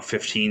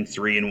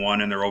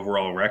 15-3-1 in their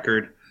overall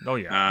record. Oh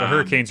yeah, the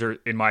Hurricanes are,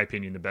 in my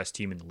opinion, the best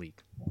team in the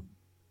league.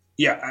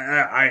 Yeah,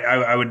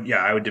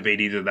 I would debate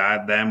either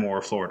them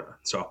or Florida.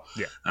 So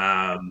yeah,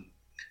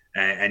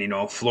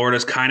 and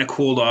Florida's kind of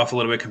cooled off a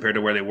little bit compared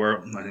to where they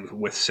were. I think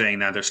with saying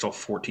that they're still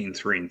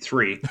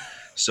 14-3-3.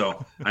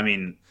 So I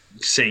mean,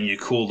 saying you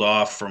cooled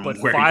off from but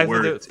where you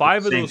were.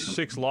 Five of those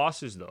 6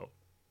 losses, though,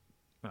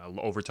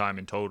 overtime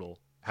in total,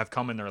 have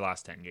come in their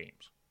last 10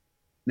 games.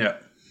 Yeah.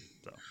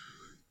 So,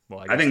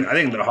 well, I think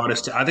the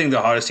hottest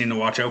team to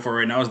watch out for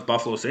right now is the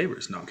Buffalo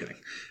Sabres. No, I'm kidding.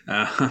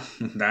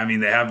 I mean,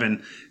 they have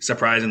been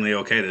surprisingly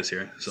okay this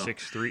year. So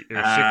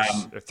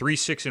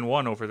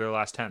 3-6-1 over their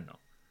last 10, though.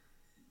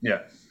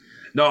 Yeah.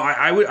 No,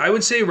 I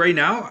would say right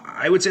now,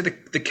 I would say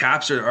the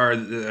Caps are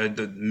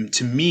the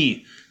to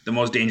me the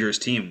most dangerous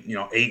team.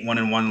 8-1-1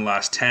 in the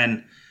last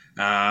 10,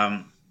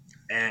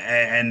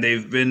 and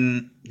they've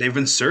been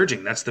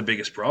surging. That's the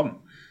biggest problem.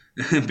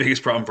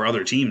 Biggest problem for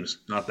other teams,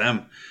 not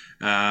them.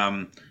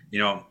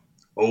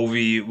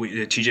 Ovi,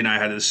 TJ and I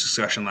had this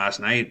discussion last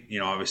night.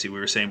 Obviously we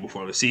were saying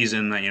before the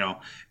season that,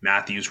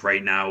 Matthews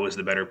right now is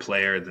the better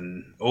player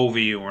than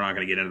Ovi. We're not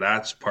going to get into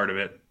that. It's part of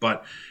it.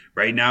 But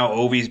right now,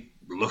 Ovi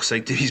looks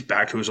like he's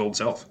back to his old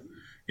self.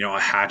 A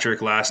hat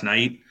trick last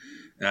night.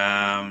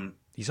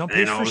 He's on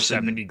pace for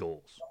 70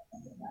 goals.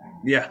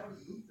 Yeah.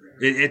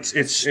 It's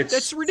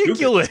that's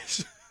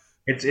ridiculous.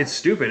 It's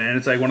stupid. And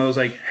it's like one of those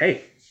like,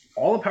 hey,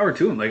 all the power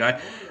to him.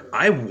 Like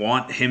I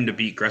want him to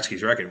beat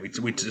Gretzky's record. We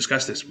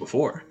discussed this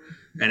before.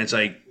 And it's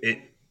like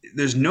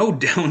there's no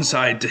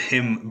downside to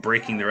him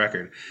breaking the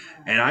record,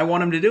 and I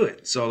want him to do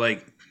it. So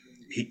like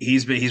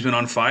he's been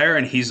on fire,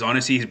 and he's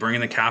bringing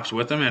the Caps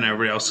with him, and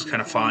everybody else is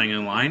kind of falling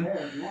in line.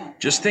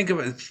 Just think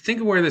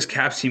of where this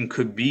Caps team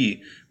could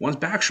be once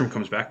Backstrom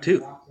comes back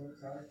too.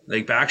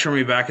 Like Backstrom will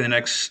be back in the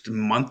next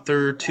month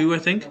or two, I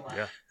think.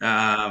 Yeah.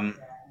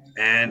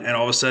 And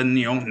all of a sudden,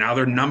 now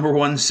their number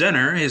one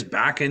center is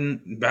back in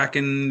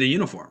the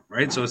uniform,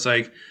 right? So it's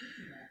like.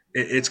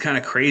 It's kind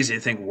of crazy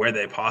to think where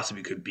they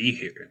possibly could be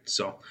here.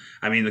 So,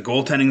 I mean, the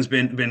goaltending's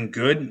been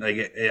good.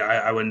 Like,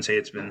 I wouldn't say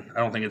it's been.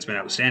 I don't think it's been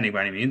outstanding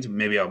by any means.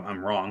 Maybe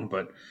I'm wrong,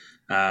 but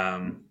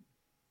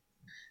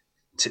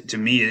to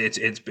me,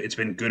 it's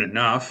been good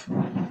enough.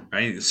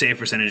 Right, the save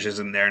percentage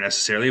isn't there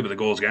necessarily, but the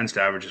goals against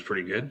average is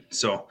pretty good.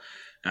 So,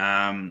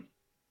 I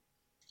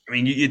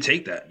mean, you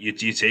take that. You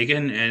take it,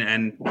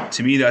 and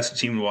to me, that's the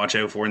team to watch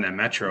out for in that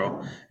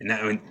Metro.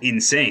 And in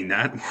saying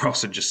that, we're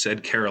also just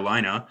said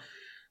Carolina.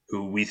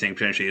 who we think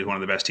potentially is one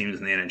of the best teams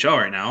in the NHL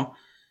right now,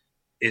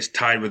 is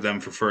tied with them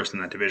for first in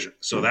that division.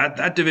 So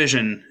that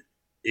division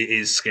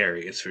is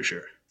scary. It's for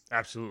sure.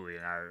 Absolutely,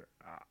 and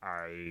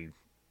I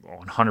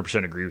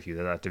 100% agree with you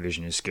that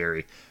division is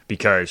scary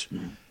because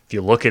if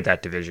you look at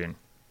that division,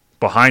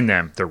 behind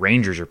them, the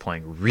Rangers are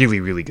playing really,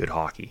 really good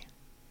hockey.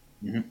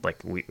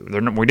 Like we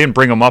didn't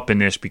bring them up in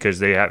this because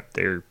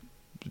they're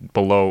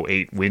below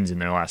 8 wins in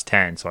their last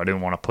 10, so I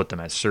didn't want to put them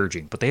as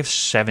surging. But they have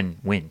 7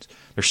 wins.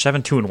 They're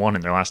 7-2-1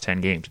 in their last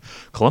 10 games.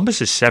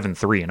 Columbus is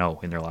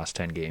 7-3-0 in their last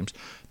 10 games.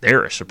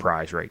 They're a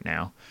surprise right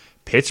now.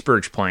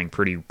 Pittsburgh's playing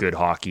pretty good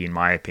hockey, in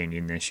my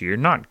opinion, this year.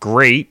 Not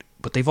great,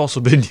 but they've also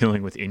been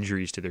dealing with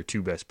injuries to their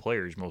 2 best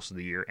players most of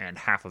the year, and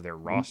half of their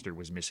roster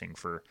was missing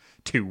for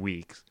 2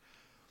 weeks.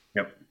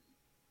 Yep.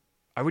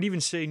 I would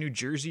even say New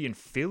Jersey and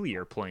Philly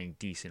are playing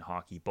decent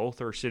hockey.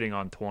 Both are sitting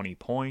on 20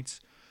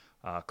 points.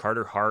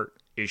 Carter Hart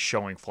is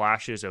showing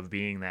flashes of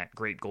being that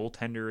great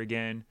goaltender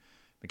again.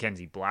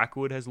 Mackenzie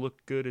Blackwood has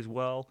looked good as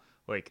well.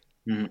 Like,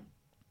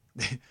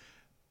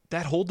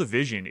 that whole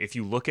division, if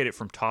you look at it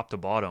from top to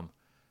bottom,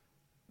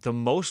 the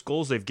most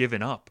goals they've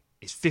given up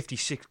is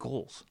 56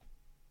 goals.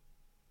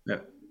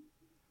 Yep.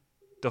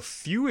 The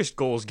fewest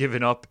goals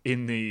given up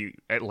in the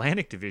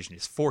Atlantic Division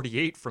is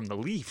 48 from the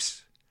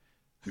Leafs.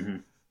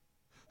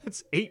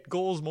 That's 8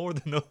 goals more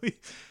than the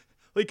Leafs.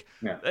 Like,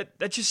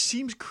 that just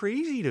seems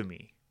crazy to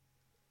me.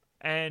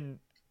 And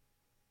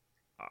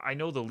I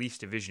know the Leafs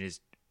division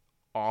is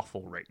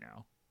awful right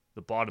now.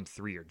 The bottom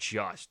 3 are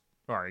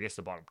or I guess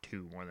the bottom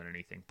 2 more than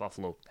anything.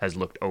 Buffalo has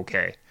looked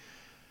okay.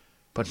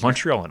 But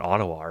Montreal and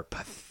Ottawa are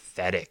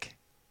pathetic.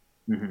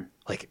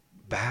 Like,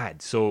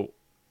 bad. So,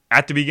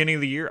 at the beginning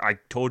of the year, I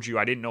told you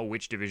I didn't know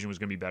which division was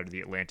going to be better,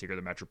 the Atlantic or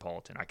the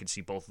Metropolitan. I could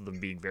see both of them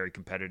being very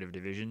competitive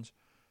divisions.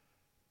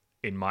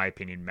 In my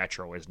opinion,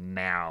 Metro is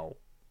now,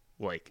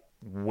 like,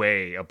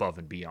 way above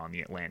and beyond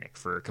the Atlantic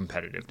for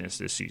competitiveness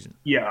this season.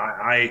 Yeah,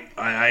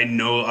 I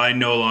know. I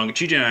no longer.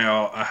 TJ and I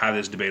all have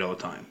this debate all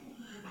the time,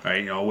 right?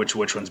 You know, which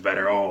one's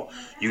better? Oh,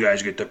 you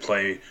guys get to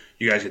play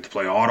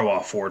Ottawa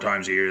 4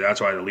 times a year. That's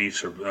why the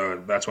Leafs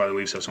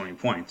have so many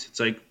points. It's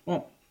like,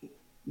 well,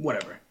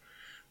 whatever.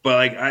 But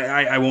like,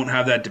 I won't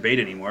have that debate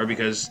anymore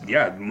because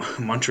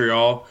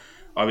Montreal,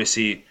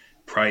 obviously,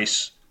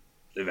 Price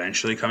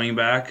eventually coming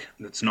back.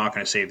 That's not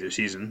going to save their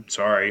season.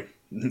 Sorry,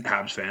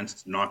 Habs fans,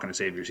 it's not going to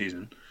save your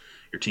season.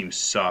 Your team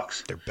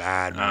sucks. They're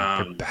bad,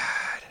 man. They're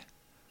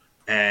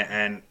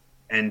bad.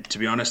 And to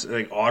be honest,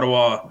 like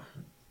Ottawa,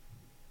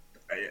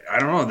 I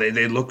don't know.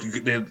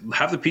 They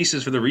have the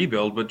pieces for the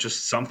rebuild, but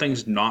just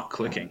something's not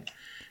clicking.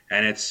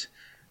 And it's,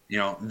 you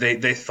know,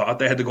 they thought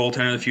they had the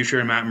goaltender of the future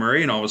in Matt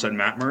Murray, and all of a sudden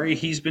Matt Murray,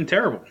 he's been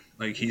terrible.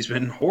 Like, he's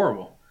been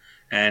horrible.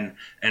 And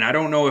I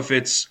don't know if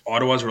it's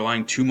Ottawa's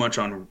relying too much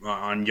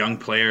on young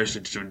players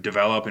to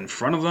develop in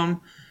front of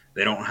them.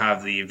 They don't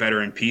have the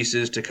veteran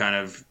pieces to kind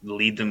of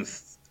lead them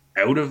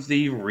out of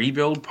the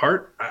rebuild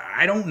part.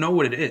 I don't know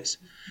what it is.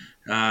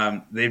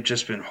 They've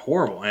just been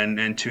horrible.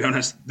 And to be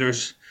honest,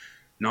 there's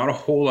not a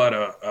whole lot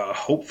of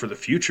hope for the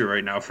future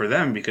right now for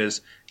them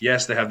because,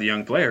 yes, they have the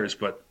young players,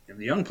 but if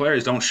the young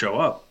players don't show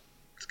up,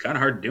 it's kind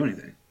of hard to do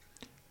anything.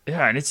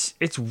 Yeah, and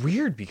it's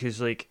weird because,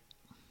 like,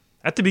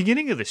 at the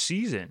beginning of the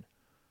season,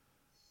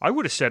 I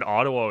would have said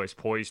Ottawa is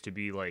poised to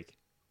be like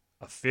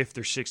a 5th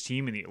or 6th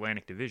team in the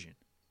Atlantic Division.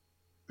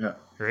 Yeah.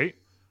 Right?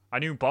 I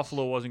knew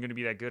Buffalo wasn't going to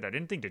be that good. I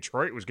didn't think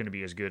Detroit was going to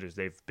be as good as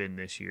they've been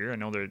this year. I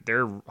know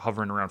they're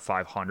hovering around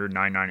 500,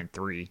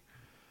 9-9-3.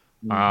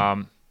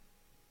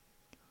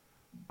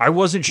 I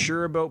wasn't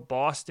sure about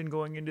Boston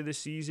going into the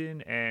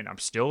season, and I'm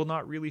still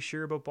not really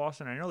sure about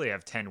Boston. I know they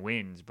have 10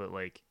 wins, but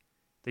like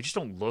they just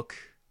don't look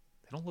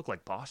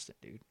like Boston,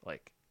 dude.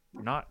 Like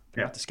they're not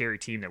the scary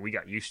team that we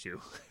got used to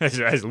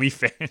as Leaf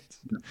fans.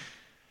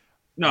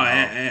 No,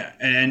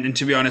 and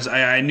to be honest,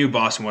 I knew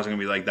Boston wasn't going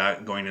to be like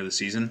that going into the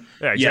season.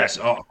 Yeah,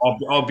 exactly. Yes,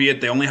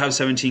 albeit they only have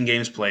 17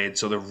 games played,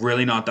 so they're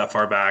really not that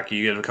far back.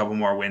 You get a couple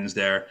more wins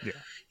there. Yeah.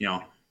 You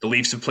know, the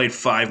Leafs have played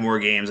 5 more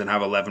games and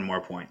have 11 more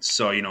points.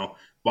 So, you know,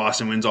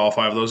 Boston wins all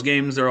 5 of those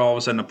games, they're all of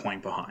a sudden a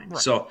point behind. Right.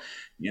 So,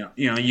 you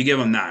know, you give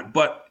them that.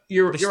 But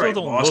you're right,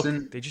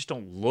 Boston. They just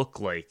don't look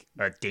like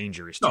a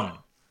dangerous team.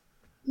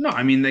 No,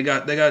 I mean they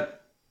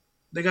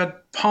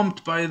got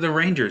pumped by the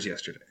Rangers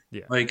yesterday.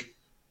 Yeah. Like,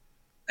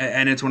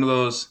 and it's one of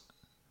those.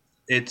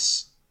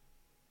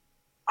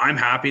 I'm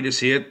happy to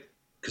see it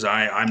because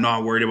I'm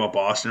not worried about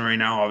Boston right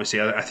now.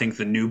 Obviously, I think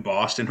the new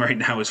Boston right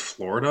now is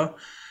Florida.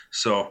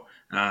 So,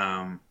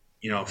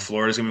 you know,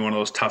 Florida's gonna be one of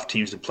those tough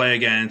teams to play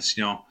against.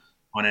 You know,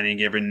 on any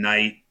given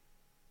night,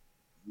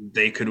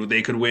 they could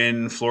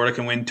win. Florida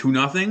can win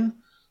 2-0.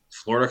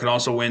 Florida can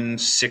also win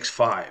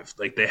 6-5.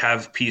 Like they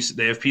have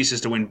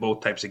pieces to win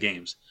both types of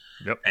games.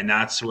 Yep. And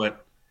that's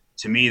what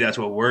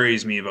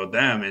worries me about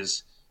them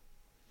is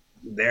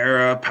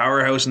they're a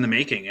powerhouse in the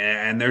making,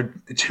 and they're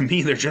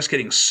just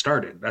getting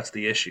started. That's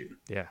the issue.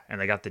 Yeah,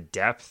 and they got the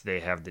depth, they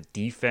have the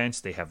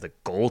defense, they have the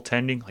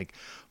goaltending. Like,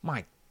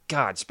 my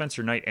God,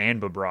 Spencer Knight and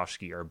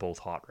Bobrovsky are both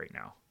hot right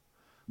now.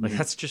 Like,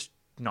 that's just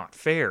not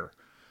fair.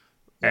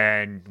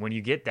 And when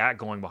you get that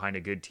going behind a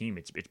good team,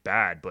 it's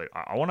bad. But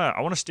I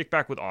wanna stick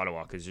back with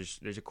Ottawa because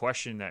there's a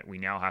question that we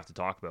now have to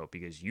talk about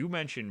because you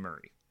mentioned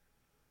Murray.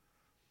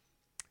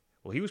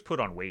 Well, he was put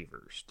on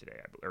waivers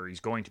today, or he's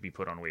going to be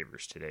put on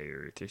waivers today,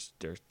 or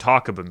there's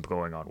talk of him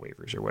going on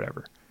waivers or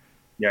whatever.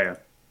 Yeah.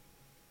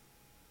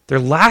 They're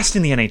last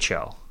in the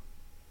NHL.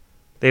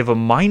 They have a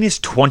minus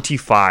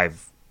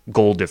 25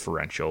 goal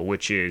differential,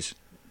 which is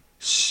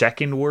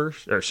third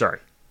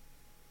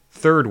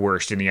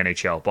worst in the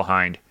NHL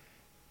behind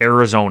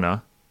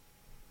Arizona,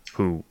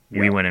 who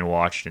we went and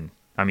watched, and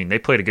I mean they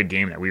played a good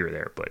game that we were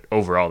there, but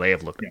overall they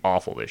have looked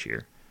awful this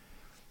year.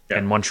 Yeah.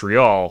 And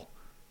Montreal,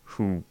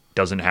 who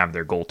doesn't have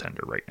their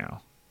goaltender right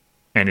now,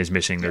 and is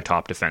missing their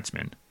top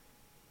defenseman,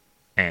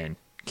 and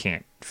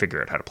can't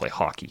figure out how to play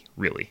hockey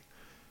really.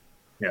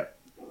 Yeah.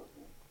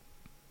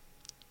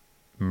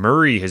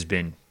 Murray has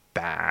been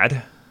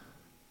bad.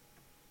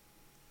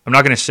 I'm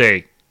not going to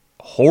say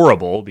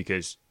horrible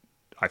because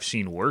I've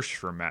seen worse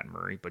from Matt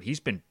Murray, but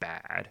he's been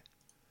bad.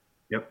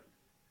 Yep.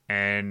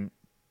 And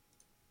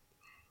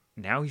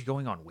now he's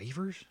going on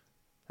waivers?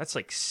 That's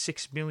like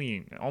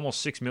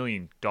almost $6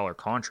 million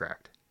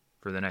contract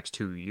for the next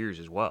 2 years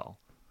as well.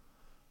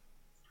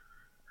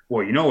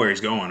 Well, you know where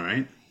he's going,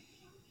 right?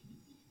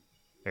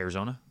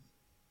 Arizona?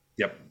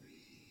 Yep.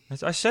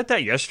 I said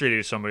that yesterday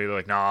to somebody. They're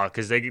like, nah,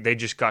 because they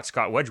just got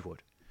Scott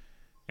Wedgwood.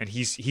 And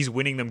he's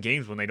winning them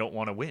games when they don't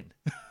want to win.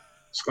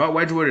 Scott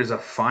Wedgwood is a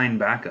fine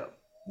backup.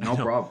 No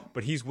problem.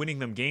 But he's winning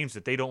them games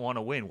that they don't want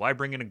to win. Why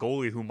bring in a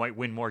goalie who might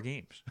win more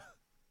games?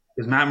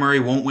 Because Matt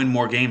Murray won't win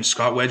more games.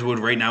 Scott Wedgwood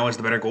right now is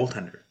the better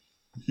goaltender.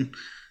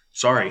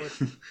 Sorry.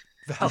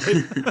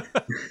 Valid.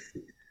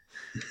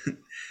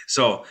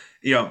 So,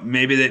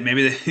 maybe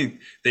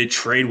they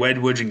trade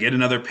Wedgwood and get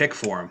another pick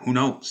for him. Who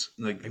knows?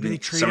 Like maybe they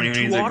trade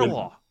him to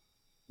Ottawa.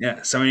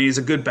 Somebody needs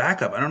a good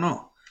backup. I don't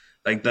know.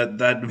 Like that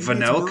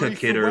Vanelka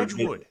kid or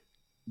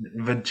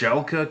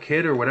Vajelka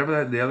kid or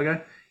whatever the other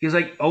guy. He's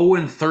like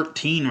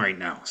 0-13 right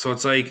now. So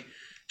it's like,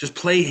 just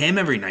play him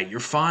every night. You're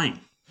fine.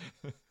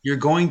 You're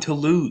going to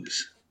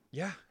lose.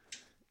 Yeah,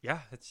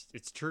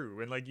 it's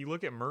true. And like you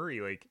look at Murray,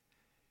 like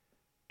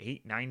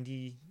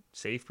 890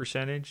 save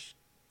percentage,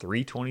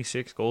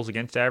 326 goals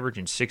against average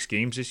in 6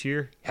 games this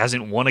year.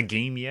 Hasn't won a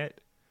game yet.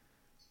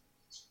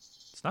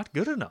 It's not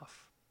good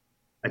enough.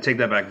 I take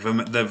that back.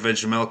 The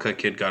Vajelka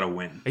kid got a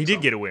win. He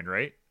did get a win,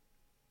 right?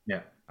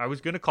 Yeah. I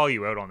was going to call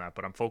you out on that,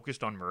 but I'm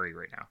focused on Murray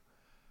right now.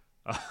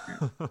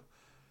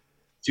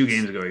 2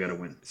 games ago, he got a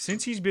win.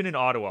 Since he's been in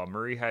Ottawa,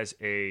 Murray has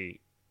a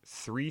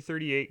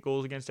 338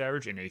 goals against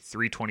average and a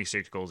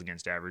 326 goals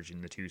against average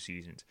in the 2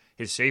 seasons.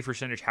 His save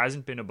percentage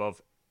hasn't been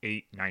above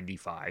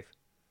 895.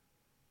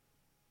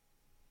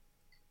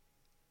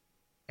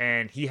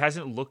 And he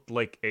hasn't looked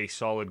like a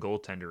solid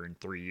goaltender in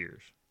 3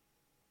 years.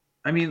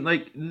 I mean,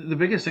 like, the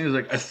biggest thing is,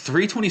 like, a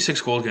 326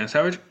 goal against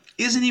average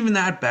isn't even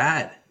that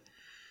bad.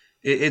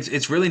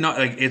 It's really not,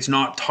 like, it's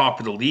not top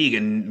of the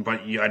league,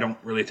 but I don't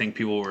really think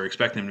people were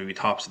expecting him to be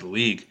tops of the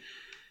league.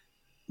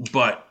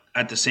 But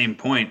at the same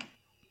point,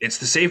 it's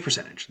the save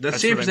percentage. The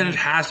save percentage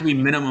has to be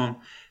minimum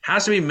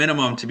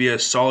to be a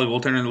solid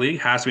goaltender in the league,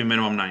 has to be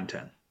minimum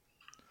 910.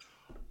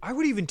 I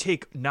would even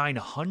take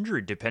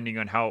 900 depending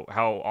on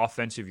how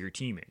offensive your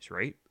team is,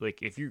 right? Like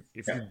if you're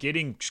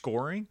getting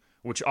scoring,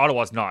 which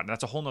Ottawa's not, and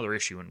that's a whole nother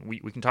issue, and we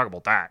can talk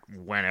about that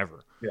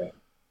whenever. Yeah.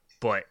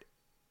 But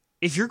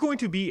if you're going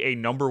to be a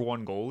number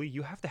 1 goalie,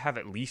 you have to have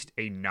at least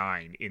a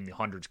 9 in the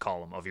hundreds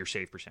column of your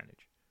save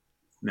percentage.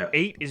 No.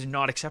 8 is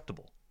not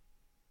acceptable.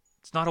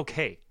 It's not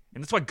okay.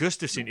 And that's why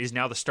Gustafsson is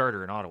now the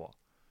starter in Ottawa.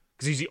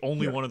 Because he's the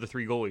only one of the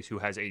 3 goalies who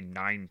has a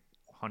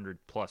 900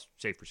 plus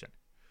save percentage.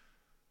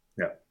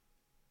 Yeah.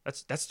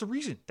 That's the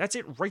reason. That's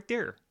it right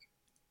there.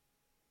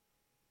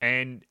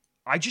 And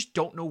I just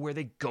don't know where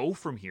they go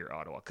from here,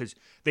 Ottawa, because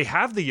they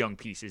have the young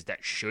pieces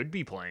that should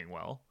be playing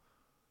well,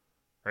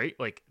 right?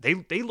 Like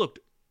they looked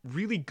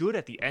really good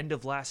at the end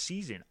of last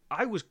season.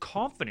 I was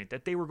confident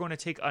that they were going to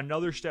take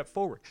another step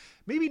forward.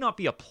 Maybe not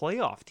be a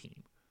playoff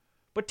team,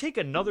 but take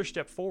another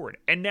step forward.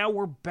 And now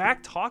we're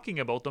back talking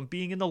about them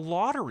being in the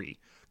lottery,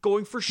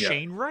 going for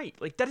Shane Wright.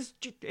 Like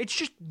it's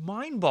just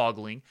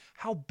mind-boggling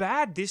how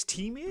bad this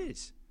team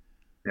is.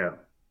 Yeah.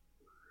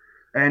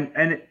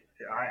 And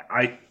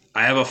I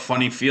have a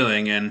funny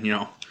feeling,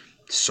 and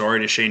sorry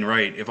to Shane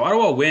Wright. If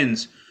Ottawa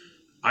wins,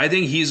 I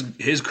think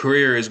his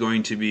career is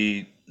going to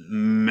be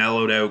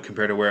mellowed out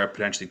compared to where it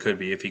potentially could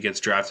be if he gets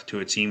drafted to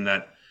a team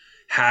that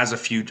has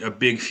a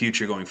big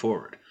future going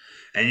forward.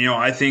 And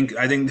I think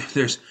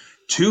there's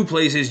 2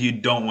 places you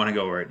don't want to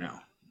go right now,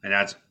 and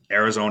that's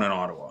Arizona and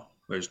Ottawa.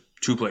 There's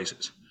 2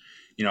 places.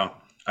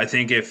 I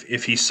think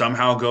if he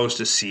somehow goes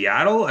to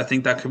Seattle, I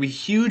think that could be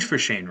huge for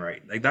Shane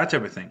Wright, like that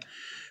type of thing.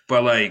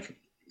 But like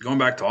going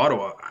back to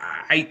Ottawa,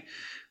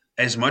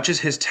 as much as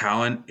his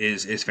talent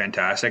is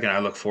fantastic, and I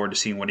look forward to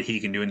seeing what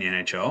he can do in the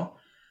NHL,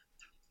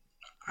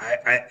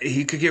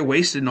 he could get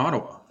wasted in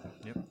Ottawa.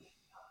 Yep.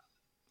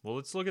 Well,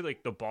 let's look at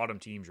like the bottom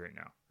teams right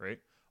now, right?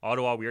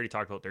 Ottawa, we already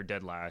talked about, they're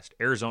dead last.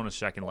 Arizona's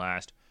second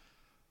last.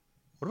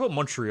 What about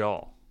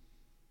Montreal?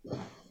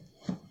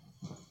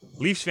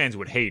 Leafs fans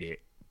would hate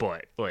it,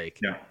 but like,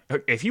 Yeah.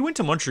 if he went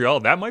to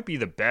Montreal, that might be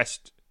the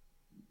best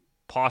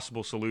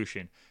possible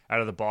solution out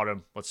of the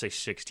bottom, let's say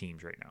 6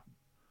 teams right now.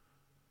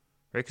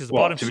 Right? Because the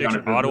bottom 6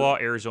 are Ottawa,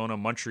 Arizona,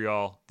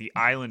 Montreal, the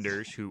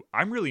Islanders, who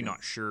I'm really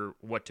not sure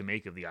what to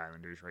make of the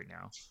Islanders right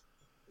now.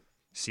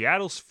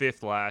 Seattle's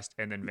 5th last,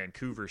 and then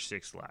Vancouver's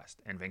 6th last.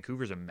 And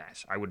Vancouver's a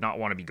mess. I would not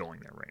want to be going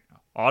there right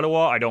now.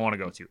 Ottawa, I don't want to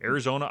go to.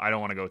 Arizona, I don't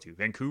want to go to.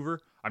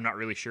 Vancouver, I'm not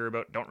really sure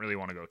about. Don't really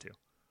want to go to.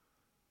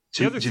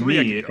 To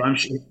me,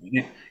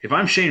 if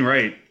I'm Shane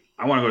Wright,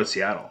 I want to go to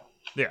Seattle.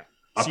 Yeah,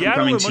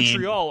 Seattle or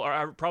Montreal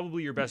are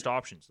probably your best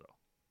options,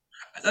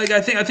 though. Like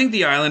I think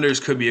the Islanders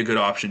could be a good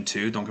option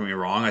too. Don't get me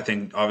wrong. I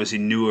think obviously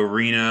new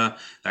arena,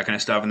 that kind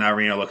of stuff, and that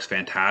arena looks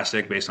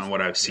fantastic based on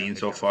what I've seen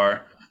so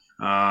far.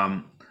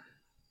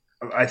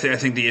 I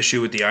think the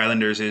issue with the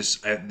Islanders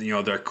is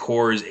their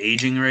core is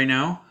aging right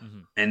now,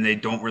 and they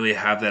don't really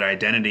have that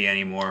identity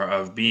anymore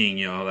of being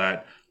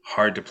that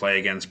hard to play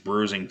against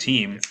bruising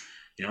team.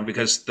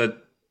 Because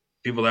the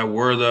people that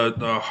were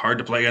the hard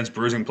to play against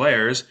bruising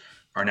players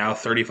are now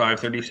 35,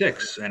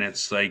 36. And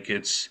it's like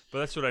But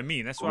that's what I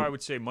mean. That's why I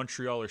would say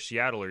Montreal or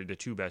Seattle are the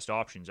 2 best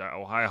options. I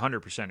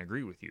 100%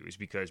 agree with you, is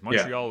because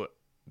Montreal,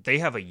 they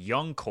have a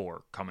young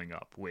core coming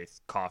up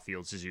with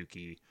Caulfield,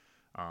 Suzuki.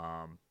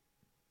 I'm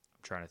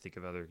trying to think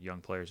of other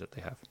young players that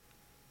they have.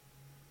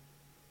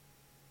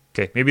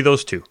 Okay, maybe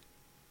those 2.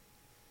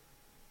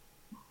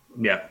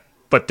 Yeah.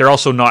 But they're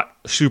also not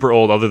super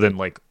old other than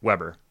like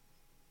Weber.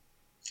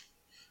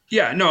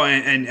 Yeah, no,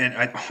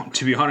 and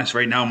to be honest,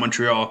 right now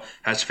Montreal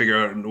has to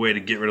figure out a way to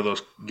get rid of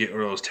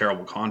those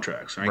terrible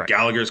contracts. Right?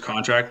 Gallagher's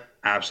contract,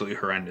 absolutely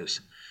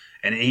horrendous,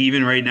 and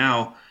even right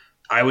now,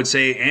 I would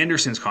say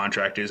Anderson's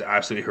contract is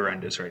absolutely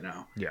horrendous right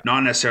now. Yeah, not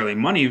necessarily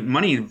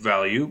money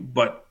value,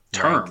 but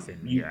term.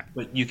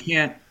 But you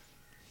can't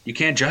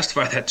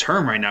justify that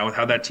term right now with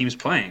how that team's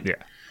playing.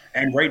 Yeah,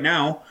 and right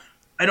now,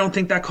 I don't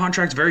think that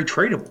contract's very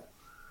tradable.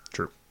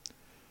 True.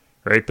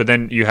 Right, but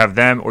then you have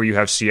them, or you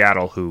have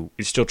Seattle, who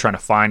is still trying to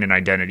find an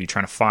identity,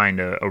 trying to find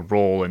a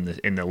role in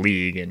the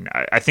league, and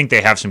I think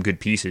they have some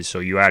good pieces. So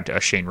you add a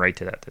Shane Wright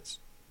to that. That's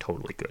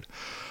totally good.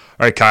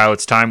 All right, Kyle,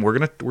 it's time. We're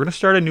gonna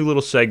start a new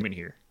little segment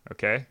here.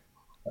 Okay,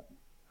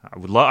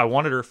 I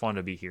wanted Irfan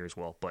to be here as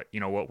well, but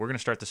you know what? We're gonna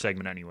start the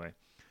segment anyway.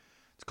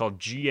 It's called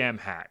GM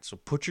Hat. So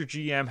put your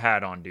GM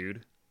hat on,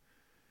 dude.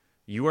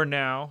 You are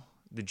now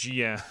the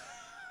GM.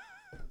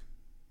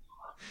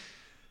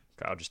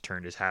 Kyle just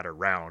turned his hat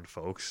around,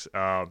 folks.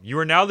 You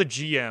are now the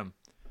GM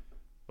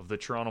of the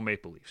Toronto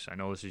Maple Leafs. I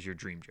know this is your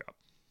dream job.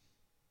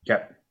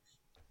 Yep.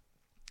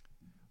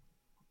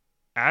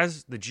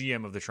 As the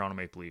GM of the Toronto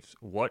Maple Leafs,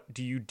 what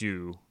do you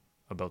do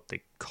about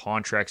the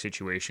contract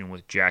situation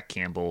with Jack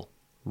Campbell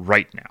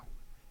right now?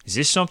 Is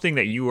this something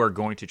that you are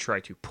going to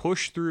try to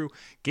push through,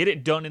 get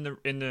it done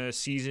in the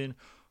season?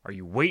 Are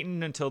you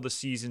waiting until the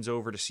season's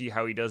over to see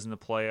how he does in the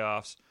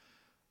playoffs?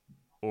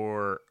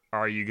 Or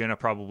are you going to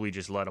probably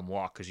just let him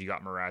walk because you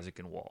got Mrazek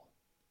and Wall?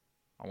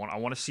 I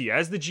want to see,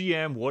 as the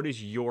GM, what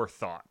is your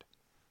thought?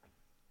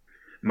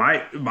 My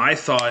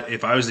thought,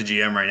 if I was the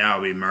GM right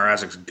now, would be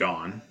Mrazek's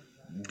gone.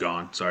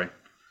 Sorry.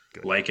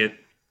 Good. Like it.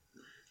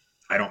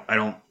 I don't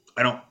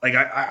like.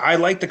 I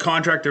liked the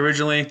contract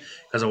originally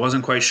because I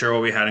wasn't quite sure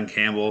what we had in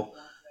Campbell,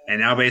 and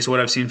now based on what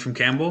I've seen from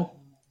Campbell,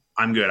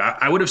 I'm good.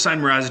 I would have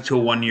signed Mrazek to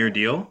a 1-year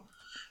deal,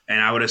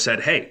 and I would have said,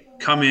 "Hey,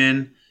 come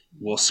in.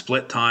 We'll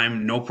split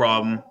time, no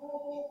problem.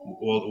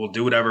 We'll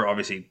do whatever.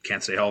 Obviously,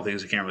 can't stay healthy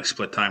because you can't really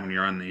split time when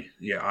you're on the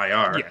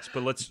IR. Yes,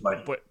 but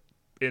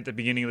at the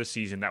beginning of the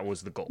season, that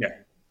was the goal. Yeah,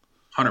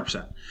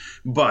 100%.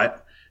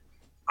 But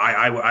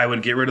I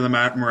would get rid of the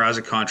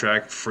Mrazek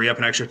contract, free up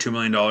an extra $2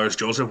 million.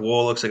 Joseph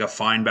Woll looks like a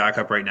fine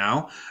backup right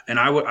now, and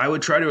I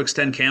would try to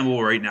extend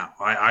Campbell right now.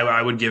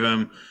 I would give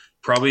him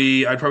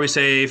I'd probably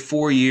say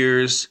 4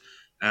 years,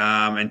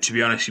 and to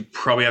be honest, you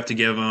probably have to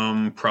give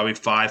him probably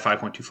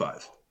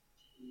 5.25.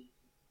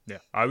 Yeah,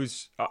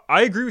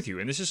 I agree with you,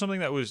 and this is something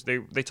that was they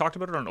talked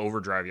about it on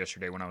Overdrive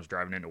yesterday when I was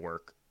driving into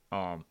work.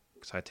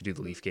 Because I had to do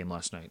the Leaf game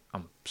last night.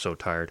 I'm so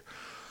tired.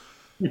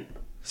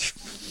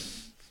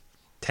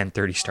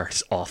 10:30 start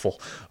is awful.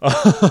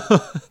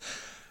 But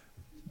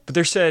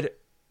they said,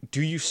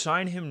 do you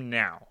sign him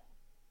now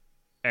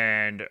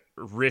and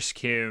risk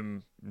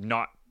him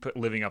not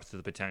living up to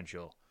the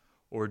potential,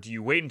 or do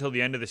you wait until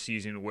the end of the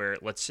season where,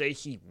 let's say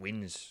he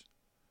wins?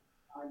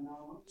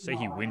 Say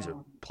he wins a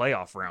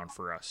playoff round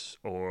for us,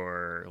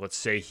 or let's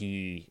say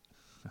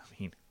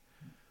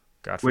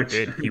God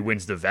forbid, he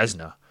wins the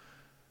Vezina.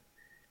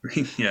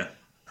 Yeah.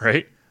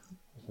 Right?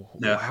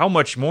 Yeah. How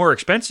much more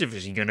expensive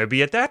is he going to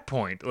be at that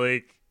point?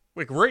 Like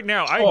right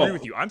now, I agree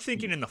with you. I'm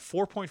thinking in the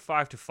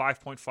 4.5 to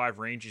 5.5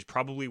 range is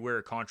probably where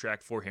a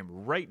contract for him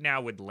right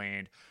now would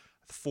land,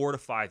 4 to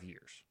 5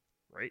 years.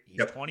 Right?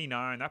 He's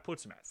 29. That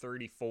puts him at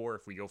 34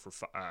 if we go for,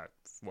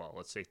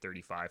 let's say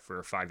 35 for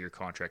a 5-year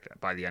contract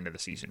by the end of the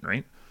season,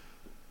 right?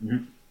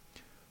 Mm-hmm.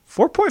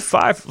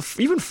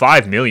 4.5, even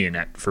 $5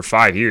 million for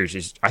 5 years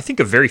is, I think,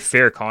 a very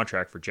fair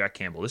contract for Jack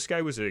Campbell. This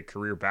guy was a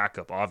career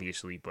backup,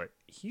 obviously, but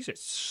he's a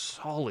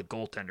solid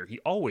goaltender. He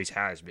always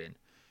has been.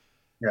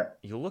 Yeah.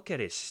 You look at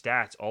his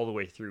stats all the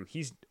way through.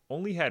 He's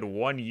only had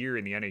 1 year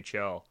in the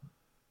NHL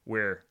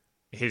where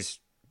his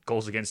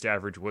goals against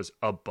average was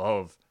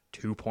above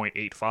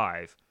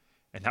 2.85,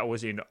 and that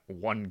was in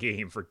one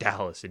game for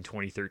Dallas in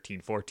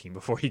 2013-14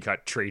 before he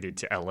got traded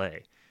to LA,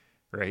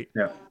 right?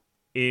 Yeah.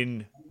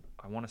 In,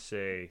 I want to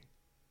say,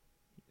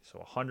 so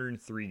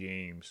 103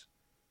 games,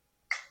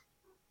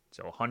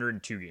 so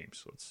 102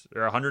 games,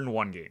 or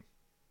 101 game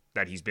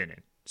that he's been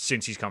in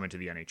since he's come into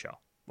the NHL,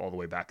 all the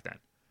way back then.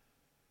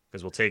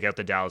 Because we'll take out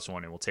the Dallas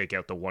one and we'll take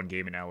out the one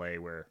game in LA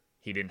where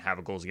he didn't have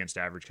a goals against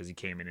average because he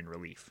came in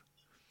relief.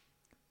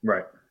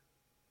 Right.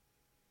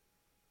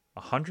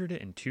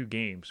 102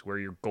 games where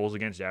your goals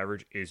against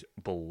average is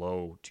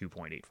below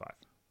 2.85.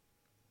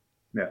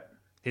 Yeah.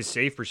 His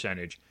save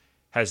percentage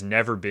has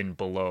never been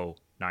below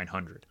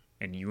 900.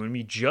 And you and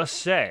me just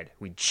said,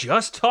 we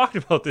just talked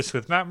about this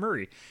with Matt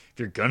Murray. If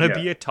you're going to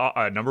be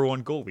a number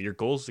one goalie, your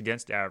goals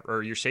against average,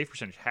 or your save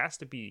percentage has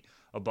to be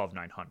above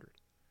 900.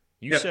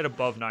 You said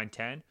above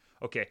 910.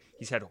 Okay,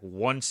 he's had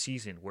one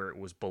season where it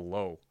was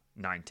below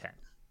 910.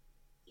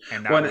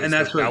 And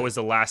that was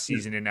the last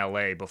season in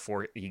LA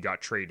before he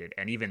got traded.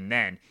 And even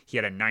then, he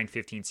had a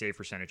 915 save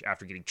percentage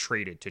after getting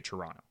traded to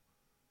Toronto.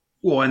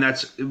 Well, and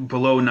that's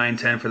below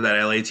 910 for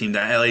that LA team.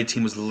 That LA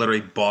team was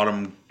literally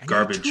bottom and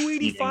garbage.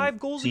 285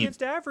 goals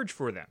against average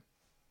for them.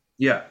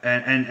 Yeah,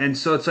 and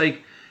so it's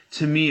like,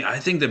 to me, I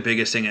think the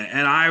biggest thing,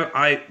 and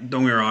I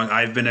don't get me wrong,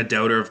 I've been a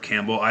doubter of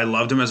Campbell. I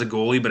loved him as a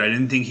goalie, but I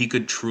didn't think he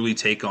could truly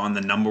take on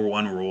the number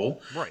one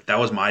role. Right. That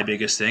was my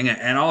biggest thing,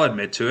 and I'll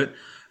admit to it.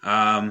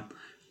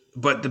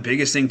 But the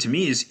biggest thing to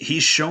me is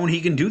he's shown he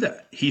can do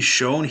that. He's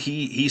shown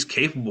he's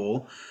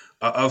capable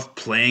of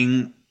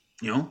playing,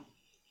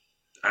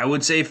 I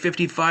would say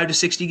 55 to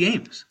 60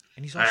 games.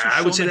 And he's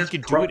also shown that he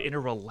can do it in a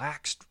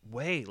relaxed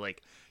way.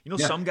 Like,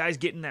 some guys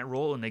get in that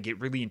role and they get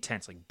really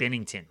intense, like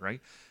Binnington,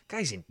 right?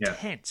 Guy's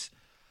intense. Yeah.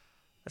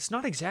 That's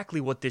not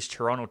exactly what this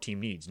Toronto team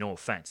needs, no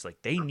offense.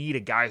 Like, they need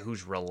a guy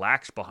who's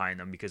relaxed behind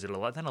them because it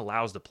then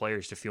allows the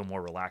players to feel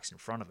more relaxed in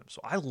front of him.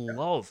 So I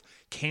love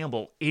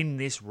Campbell in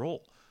this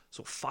role.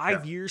 So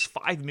 5 years,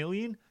 $5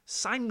 million,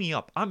 sign me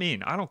up. I'm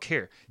in. I don't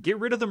care. Get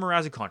rid of the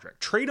Mrazek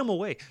contract. Trade him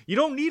away. You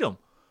don't need him.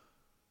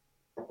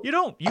 You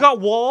don't. You got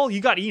Wall.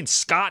 You got Ian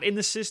Scott in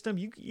the system.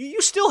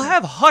 You still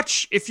have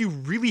Hutch if you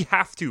really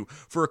have to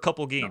for a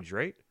couple games,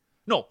 right?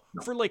 No,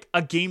 for like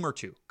a game or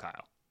two,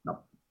 Kyle. No.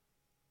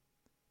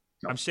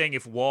 I'm saying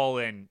if Wall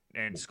and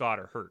Scott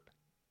are hurt.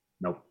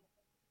 Nope.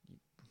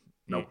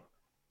 Nope.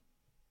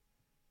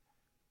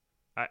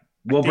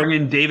 We'll bring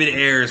in David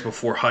Ayres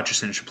before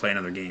Hutchison should play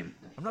another game.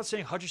 I'm not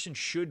saying Hutchison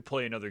should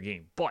play another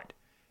game, but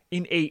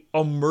in a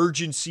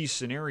emergency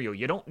scenario,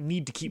 you don't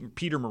need to keep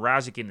Peter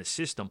Mrazek in the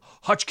system.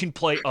 Hutch can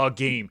play a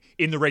game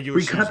in the regular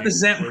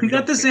season. We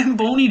got the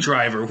Zamboni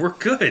driver. We're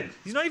good.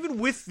 He's not even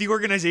with the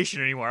organization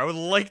anymore. I would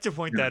like to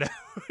point that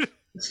out.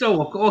 Still,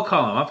 we'll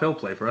call him up. He'll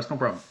play for us. No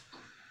problem.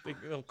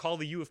 They'll call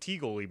the U of T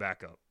goalie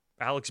back up.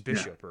 Alex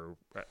Bishop, or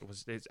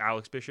was it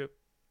Alex Bishop?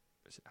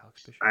 Is it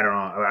Alex Bishop? I don't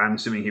know. I'm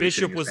assuming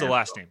Bishop was the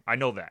last name. I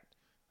know that.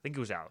 I think it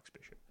was Alex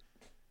Bishop.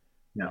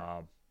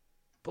 Yeah.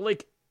 But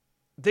like,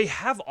 they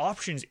have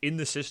options in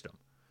the system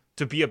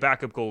to be a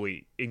backup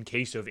goalie in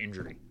case of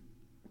injury,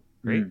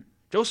 right?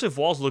 Joseph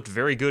Walls looked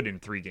very good in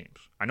 3 games.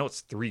 I know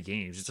it's 3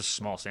 games; it's a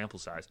small sample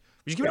size.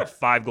 He's given up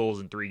 5 goals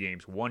in 3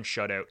 games, 1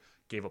 shutout.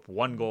 Gave up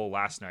 1 goal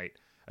last night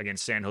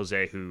against San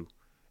Jose, who,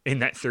 in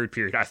that third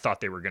period, I thought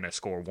they were going to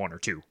score 1 or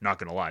 2. Not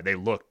going to lie, they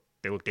looked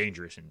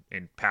dangerous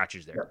in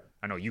patches there. Yeah.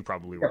 I know you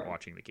probably weren't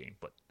watching the game,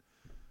 but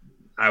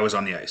I was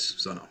on the ice,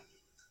 so no.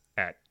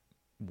 At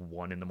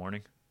 1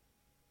 a.m.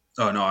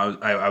 Oh no,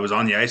 I was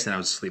on the ice and I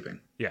was sleeping.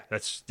 Yeah,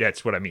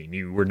 that's what I mean.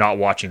 You were not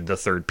watching the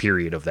third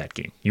period of that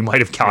game. You might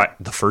have caught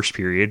the first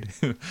period,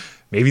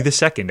 maybe the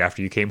second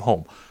after you came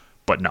home,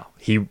 but no,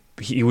 he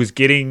was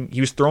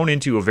thrown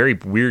into a very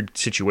weird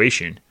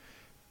situation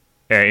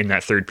in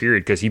that third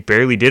period because he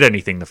barely did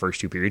anything the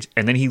first 2 periods,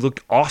 and then he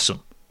looked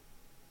awesome.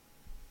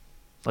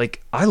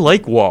 Like, I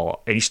like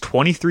Wall, and he's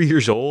 23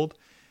 years old.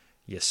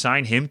 You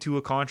sign him to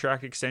a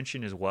contract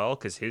extension as well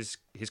because his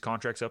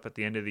contract's up at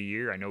the end of the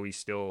year. I know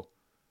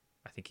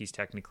I think he's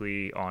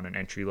technically on an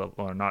entry level,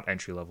 or not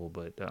entry level,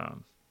 but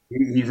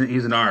he's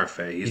an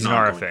RFA. He's an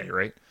RFA,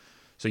 right?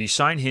 So you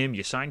sign him,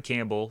 you sign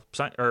Campbell,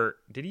 or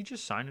did he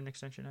just sign an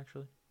extension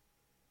actually?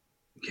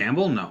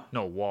 Campbell,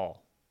 no,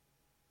 Wall.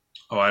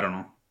 Oh, I don't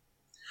know.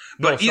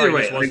 But either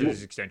way, this wasn't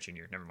his extension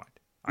year. Never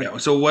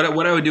mind. So what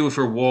I would do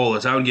for Wall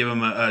is I would give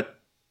him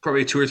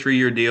probably a 2 or 3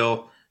 year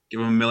deal, give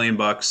him $1 million,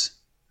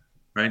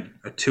 right?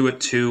 A 2 at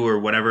 2 or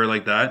whatever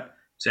like that.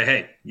 Say,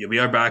 hey, you'll be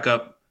our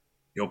backup.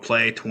 You'll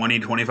play 20,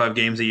 25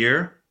 games a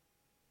year.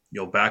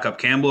 You'll back up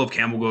Campbell. If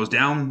Campbell goes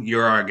down,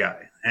 you're our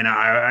guy. And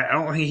I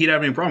don't think he'd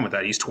have any problem with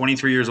that. He's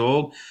 23 years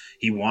old.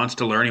 He wants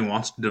to learn. He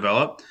wants to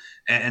develop.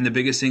 And the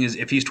biggest thing is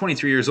if he's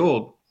 23 years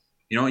old,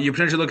 you're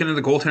potentially looking at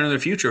the goaltender of the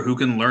future who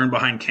can learn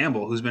behind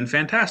Campbell, who's been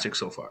fantastic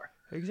so far.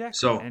 Exactly.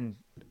 So, and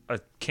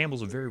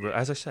Campbell's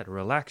as I said, a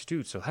relaxed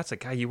dude. So that's a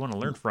guy you want to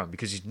learn from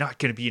because he's not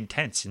going to be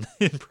intense in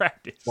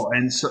practice. Well,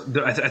 and so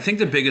I think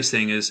the biggest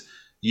thing is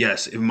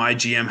yes, if my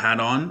GM hat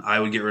on, I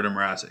would get rid of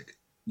Mrazek.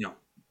 You know,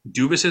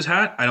 Dubas's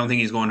hat, I don't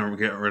think he's going to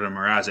get rid of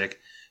Mrazek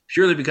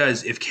purely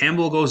because if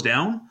Campbell goes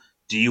down,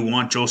 do you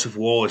want Joseph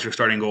Woll as your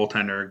starting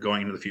goaltender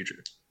going into the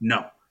future?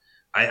 No.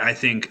 I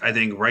think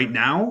right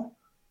now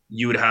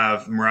you would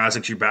have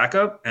Mrazek your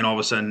backup, and all of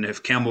a sudden,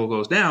 if Campbell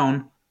goes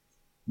down,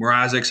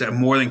 Mrazek's a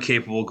more than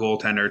capable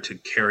goaltender to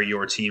carry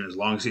your team as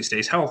long as he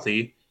stays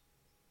healthy.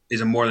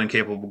 Is a more than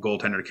capable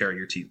goaltender to carry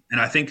your team, and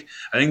I think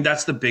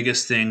that's the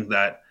biggest thing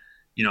that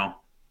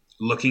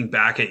looking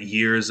back at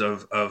years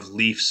of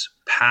Leafs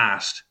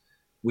past,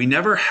 we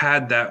never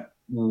had that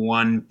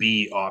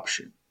 1B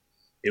option.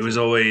 It was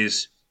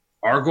always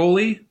our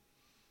goalie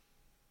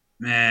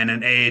and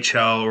an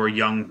AHL or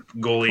young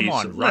goalie. Come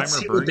on, so let's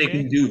see what they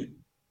can do.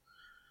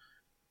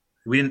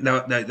 We didn't.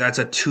 That's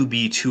a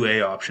 2B,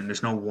 2A option.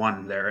 There's no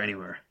 1 there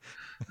anywhere.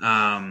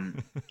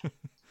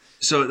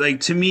 So, like,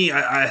 to me,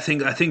 I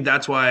think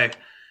that's why.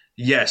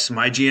 Yes,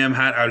 my GM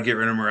hat, I would get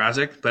rid of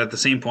Mrazek, but at the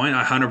same point,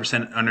 I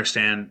 100%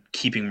 understand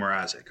keeping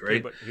Mrazek, right? Okay,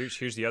 but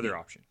here's the other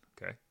option.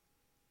 Okay,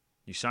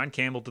 you sign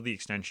Campbell to the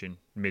extension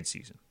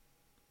mid-season.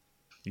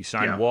 You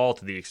sign Wall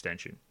to the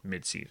extension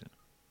mid-season.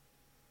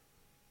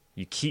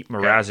 You keep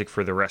Mrazek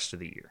for the rest of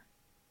the year,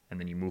 and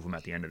then you move him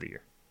at the end of the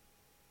year.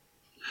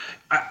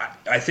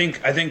 I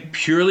think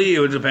purely it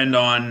would depend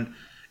on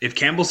if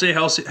Campbell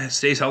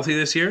stays healthy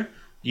this year.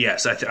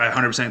 Yes, I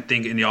 100%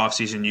 think in the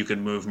offseason you could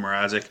move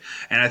Mrazek.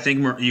 And I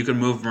think you can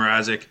move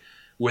Mrazek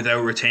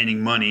without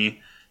retaining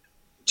money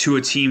to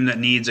a team that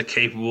needs a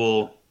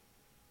capable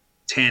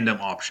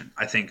tandem option.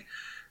 I think,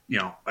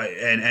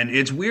 and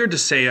it's weird to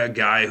say a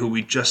guy who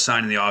we just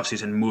signed in the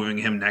offseason moving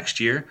him next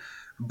year,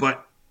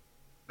 but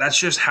that's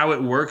just how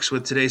it works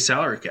with today's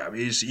salary cap.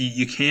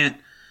 You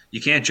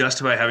can't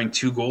justify having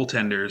 2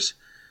 goaltenders.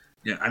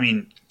 Yeah, I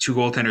mean, 2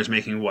 goaltenders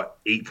making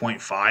what,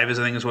 8.5 is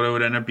I think is what it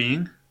would end up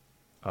being.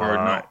 Or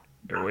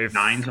no,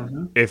 9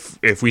 something.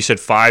 If we said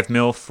 $5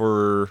 million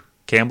for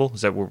Campbell,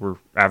 is that what we're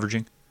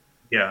averaging?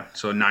 Yeah,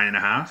 so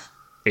 9.5.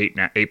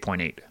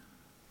 8.8.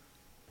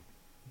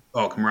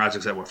 Oh,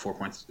 Mrazek's at what, 4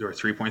 points or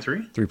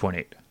 3.3?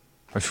 3.8.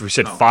 If we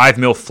said $5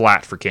 million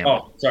flat for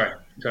Campbell. Oh, sorry,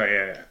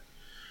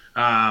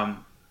 yeah.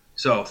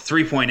 So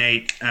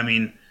 3.8. I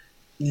mean,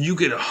 you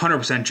could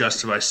 100%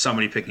 justify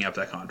somebody picking up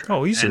that contract.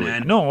 Oh,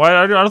 easily. No,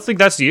 I don't think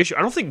that's the issue.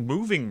 I don't think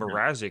moving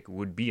Mrazek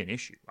would be an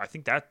issue. I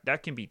think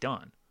that can be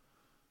done.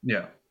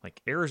 Yeah.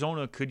 Like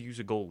Arizona could use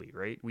a goalie,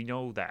 right? We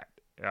know that.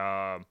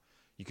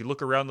 You could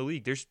look around the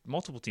league. There's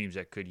multiple teams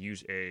that could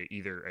use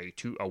either a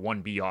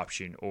 1B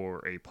option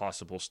or a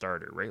possible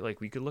starter, right?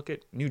 Like we could look at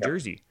New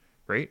Jersey,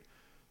 right?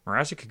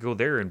 Mrazek could go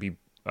there and be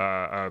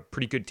a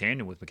pretty good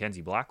tandem with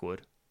Mackenzie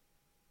Blackwood.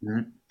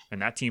 Mm-hmm.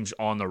 And that team's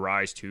on the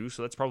rise too,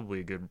 so that's probably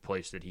a good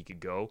place that he could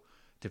go.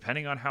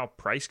 Depending on how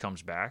Price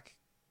comes back,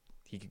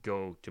 he could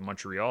go to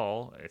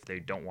Montreal if they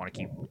don't want to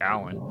keep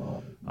Allen.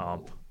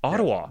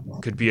 Ottawa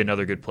could be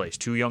another good place.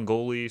 2 young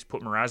goalies,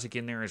 put Mrazek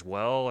in there as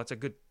well. That's a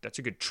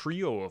good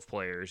trio of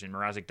players, and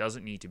Mrazek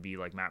doesn't need to be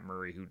like Matt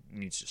Murray, who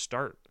needs to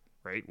start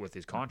right with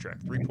his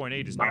contract.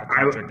 3.8 is not a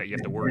contract that you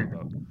have to worry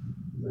about.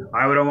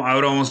 I would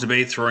almost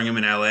debate throwing him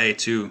in LA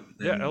too.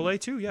 Yeah, LA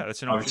too. Yeah,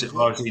 that's an option.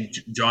 Obviously,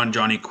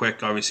 Johnny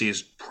Quick obviously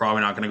is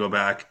probably not going to go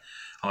back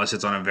unless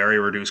it's on a very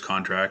reduced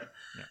contract.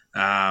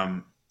 Yeah.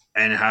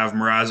 And have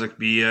Mrazek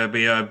be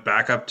a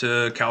backup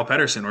to Cal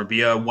Peterson, or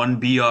be a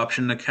 1B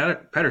option to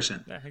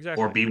Peterson,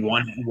 exactly. Or be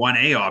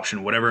 1A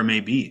option, whatever it may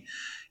be.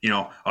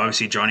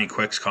 Obviously Johnny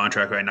Quick's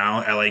contract right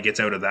now, LA gets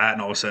out of that,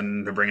 and all of a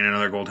sudden they're bringing in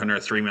another goaltender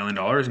at $3 million,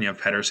 and you have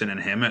Peterson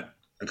and him at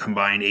a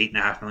combined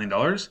 $8.5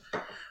 million.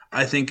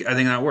 I think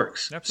that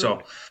works.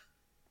 Absolutely.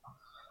 So,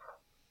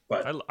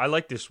 but I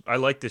like this. I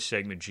like this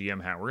segment,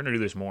 GM hat. We're gonna do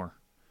this more.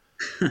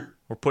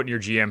 We're putting your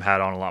GM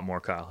hat on a lot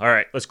more, Kyle. All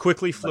right, let's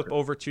quickly flip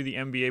over to the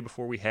NBA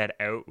before we head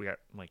out. We got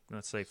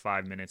let's say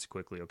 5 minutes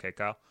quickly, okay,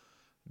 Kyle?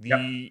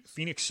 The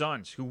Phoenix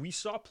Suns, who we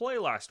saw play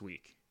last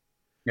week,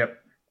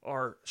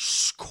 are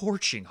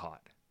scorching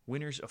hot.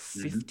 Winners of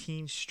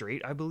 15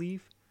 straight, I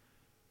believe.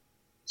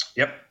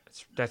 Yep.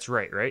 That's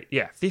right?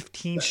 Yeah,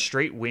 15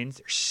 straight wins.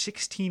 They're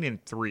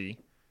 16-3.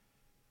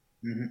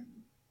 Mm-hmm.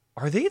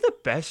 Are they the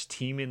best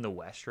team in the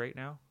West right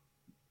now?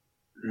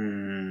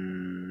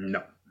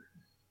 No.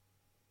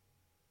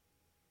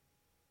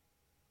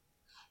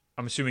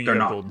 I'm assuming you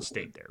have Golden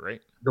State there,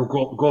 right?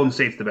 Golden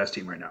State's the best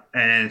team right now.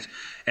 And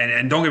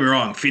don't get me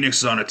wrong, Phoenix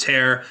is on a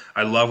tear.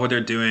 I love what they're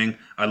doing.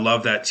 I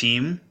love that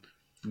team.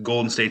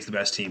 Golden State's the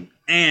best team.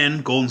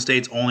 And Golden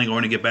State's only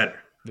going to get better.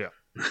 Yeah.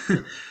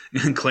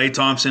 Klay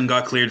Thompson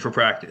got cleared for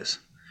practice.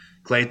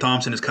 Klay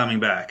Thompson is coming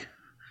back.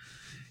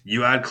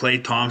 You add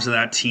Klay Thompson to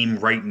that team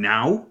right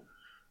now,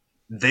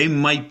 they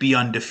might be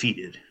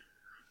undefeated.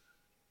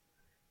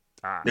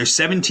 They're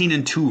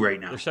 17-2 right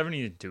now. They're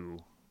 17-2.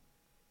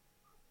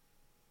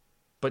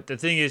 But the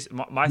thing is,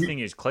 my thing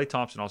is, Klay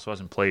Thompson also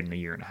hasn't played in a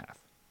year and a half.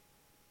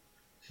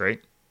 Right?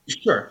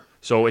 Sure.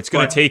 So it's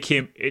going to But take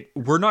him.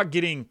 We're not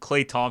getting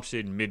Klay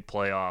Thompson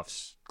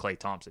mid-playoffs Klay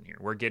Thompson here.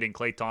 We're getting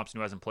Klay Thompson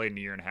who hasn't played in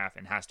a year and a half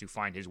and has to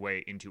find his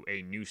way into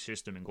a new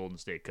system in Golden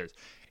State because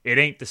it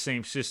ain't the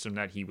same system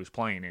that he was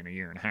playing in a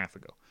year and a half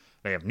ago.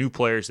 They have new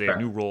players. They have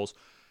new roles.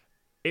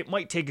 It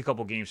might take a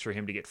couple games for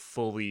him to get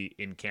fully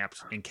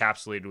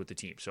encapsulated with the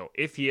team. So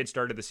if he had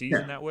started the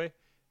season that way,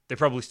 they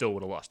probably still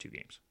would have lost 2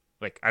 games.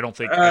 Like I don't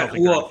think they're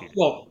undefeated.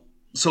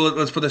 So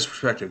let's put this in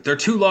perspective. Their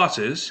 2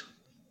 losses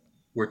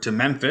were to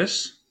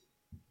Memphis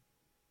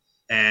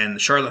and the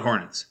Charlotte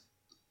Hornets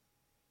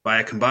by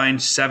a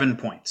combined 7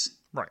 points.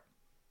 Right.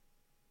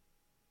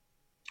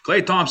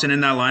 Klay Thompson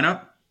in that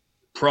lineup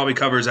probably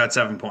covers that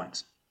 7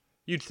 points.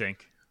 You'd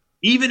think.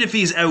 Even if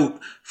he's out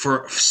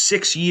for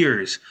 6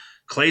 years,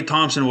 Klay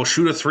Thompson will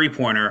shoot a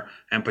 3-pointer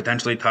and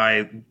potentially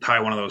tie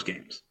one of those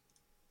games.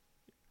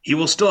 He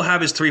will still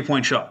have his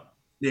 3-point shot.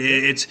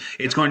 It's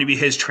going to be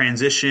his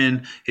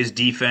transition, his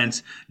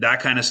defense,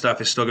 that kind of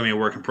stuff is still going to be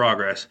a work in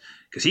progress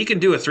because he can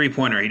do a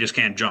 3-pointer. He just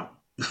can't jump.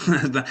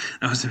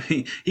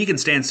 He can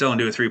stand still and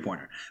do a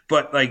 3-pointer.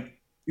 But like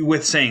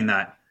with saying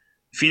that,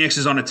 Phoenix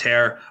is on a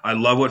tear. I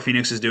love what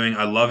Phoenix is doing.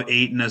 I love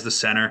Ayton as the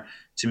center.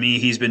 To me,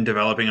 he's been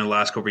developing in the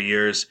last couple of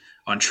years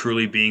on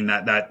truly being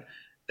that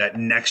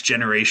next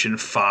generation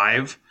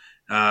 5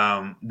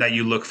 that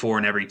you look for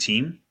in every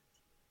team.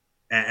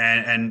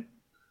 Sorry,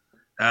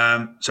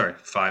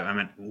 5. I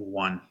meant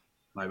 1.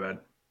 My bad.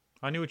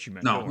 I knew what you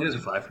meant. No, it is a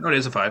 5. No, it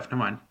is a 5. Never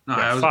mind. No,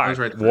 yeah, I was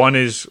right. One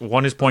is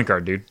point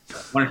guard, dude.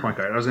 1 is point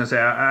guard. I was going to say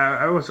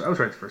I was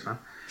right the first time.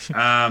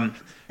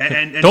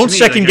 And don't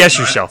second guess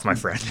yourself, my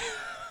friend.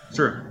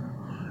 Sure.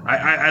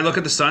 I look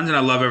at the Suns and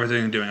I love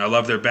everything they're doing. I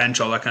love their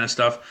bench, all that kind of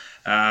stuff.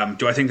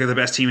 Do I think they're the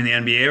best team in the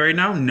NBA right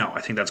now? No, I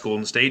think that's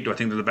Golden State. Do I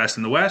think they're the best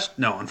in the West?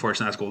 No,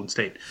 unfortunately, that's Golden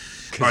State.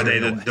 Are they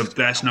the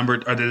best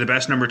number? Are they the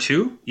best number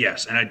 2?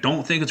 Yes, and I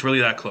don't think it's really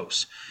that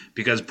close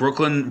because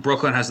Brooklyn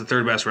has the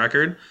 3rd best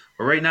record.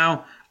 But right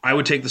now, I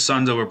would take the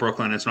Suns over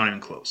Brooklyn. It's not even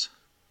close.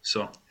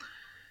 So,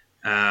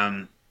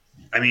 I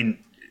mean,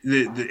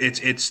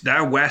 it's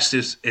that West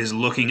is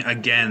looking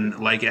again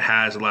like it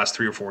has the last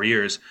 3 or 4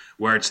 years,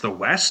 where it's the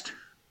West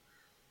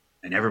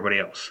and everybody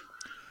else.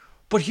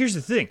 But here's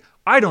the thing.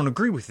 I don't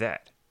agree with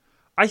that.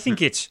 I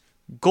think it's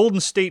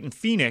Golden State and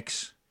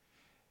Phoenix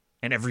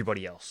and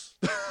everybody else.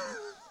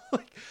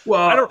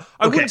 I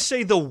wouldn't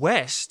say the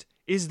West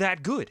is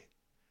that good.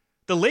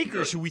 The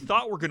Lakers, who we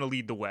thought were going to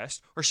lead the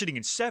West, are sitting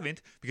in 7th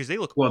because they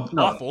look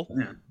awful.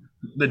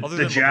 Yeah. Other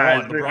than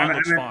Jazz, LeBron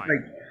looks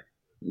fine.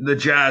 The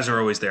Jazz are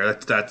always there.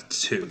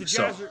 That's too. But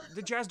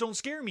the Jazz don't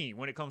scare me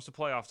when it comes to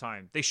playoff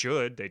time. They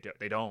should. They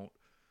don't.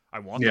 I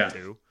want them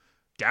to.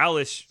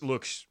 Dallas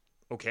looks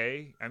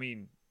okay. I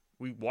mean,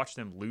 we watched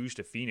them lose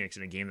to Phoenix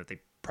in a game that they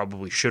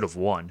probably should have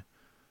won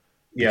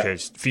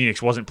because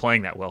Phoenix wasn't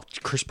playing that well.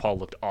 Chris Paul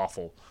looked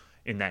awful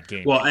in that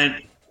game. Well,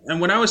 and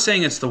when I was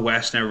saying it's the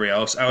West and everybody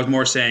else, I was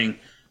more saying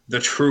the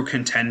true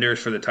contenders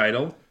for the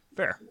title.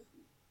 Fair.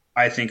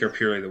 I think are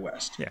purely the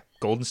West. Yeah,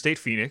 Golden State,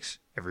 Phoenix,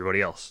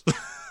 everybody else.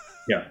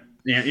 Yeah.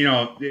 You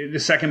know, the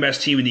second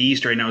best team in the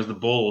East right now is the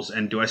Bulls.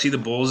 And do I see the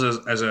Bulls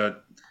as a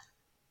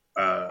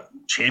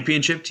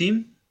championship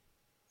team?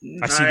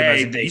 I see them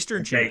as an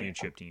Eastern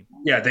championship team.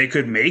 Yeah, they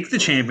could make the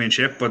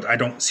championship, but I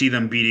don't see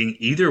them beating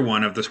either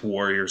one of the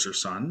Warriors or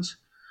Suns.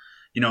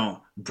 You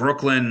know,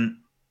 Brooklyn,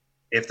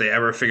 if they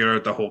ever figure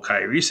out the whole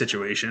Kyrie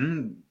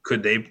situation,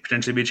 could they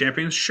potentially be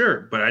champions?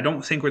 Sure, but I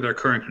don't think with their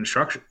current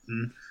construction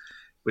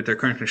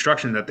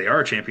that they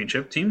are a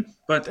championship team.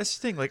 But that's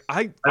the thing. Like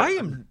I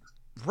am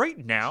right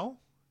now,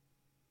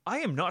 I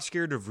am not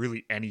scared of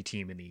really any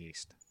team in the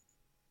East.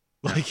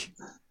 Like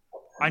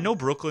I know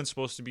Brooklyn's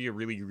supposed to be a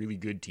really, really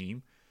good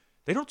team.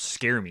 They don't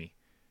scare me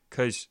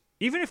because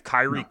even if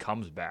Kyrie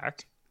comes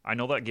back, I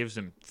know that gives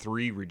them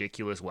 3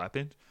 ridiculous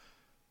weapons.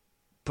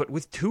 But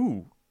with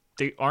 2,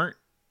 they aren't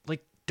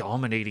like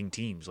dominating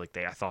teams like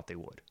I thought they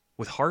would.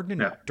 With Harden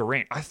and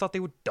Durant, I thought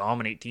they would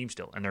dominate teams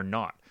still, and they're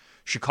not.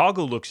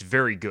 Chicago looks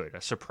very good,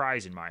 a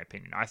surprise in my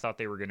opinion. I thought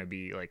they were going to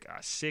be like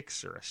a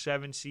 6 or a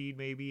 7 seed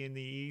maybe in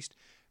the East,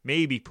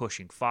 maybe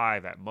pushing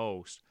 5 at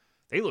most.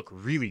 They look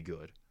really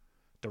good.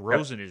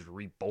 DeRozan is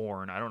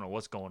reborn. I don't know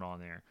what's going on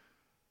there.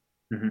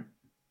 Mm-hmm.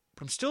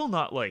 But I'm still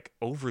not like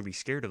overly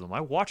scared of them. I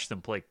watched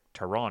them play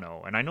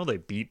Toronto, and I know they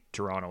beat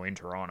Toronto in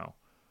Toronto,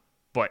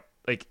 but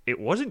like it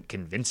wasn't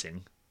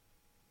convincing.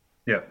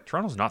 Yeah,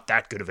 Toronto's not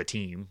that good of a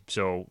team,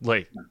 so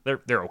like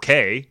they're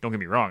okay. Don't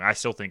get me wrong. I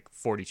still think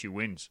 42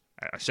 wins.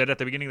 I said at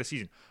the beginning of the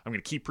season, I'm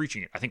going to keep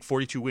preaching it. I think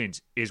 42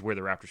 wins is where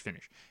the Raptors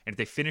finish, and if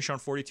they finish on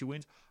 42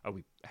 wins, I'll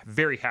be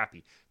very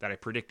happy that I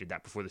predicted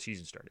that before the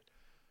season started.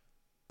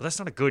 But that's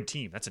not a good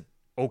team. That's an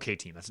okay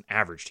team. That's an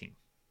average team.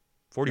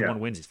 41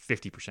 wins is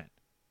 50%.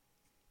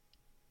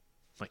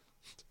 Like,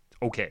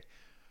 okay.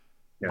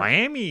 Yeah.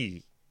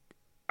 Miami,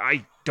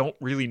 I don't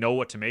really know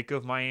what to make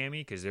of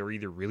Miami because they're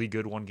either really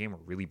good one game or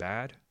really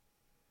bad.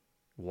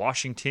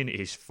 Washington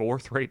is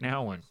 4th right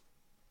now,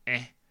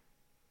 and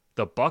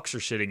The Bucks are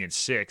sitting in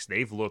 6th.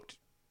 They've looked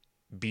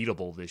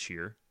beatable this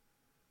year.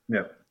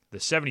 Yeah. The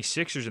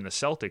 76ers and the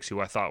Celtics, who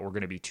I thought were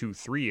going to be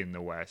 2-3 in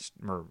the West,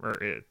 or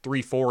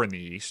 3-4 in the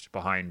East,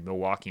 behind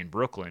Milwaukee and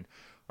Brooklyn,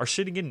 are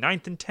sitting in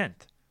 9th and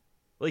 10th.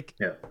 Like,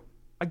 Yeah.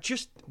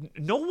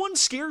 No one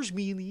scares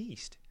me in the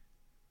East.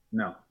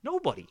 No.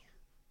 Nobody.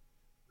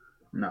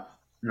 No.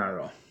 Not at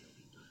all.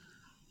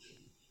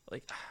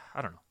 Like,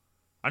 I don't know.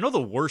 I know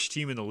the worst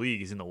team in the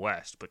league is in the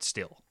West, but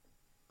still.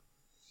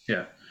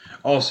 Yeah.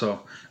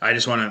 Also, I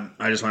just want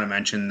to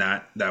mention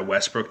that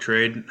Westbrook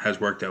trade has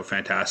worked out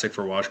fantastic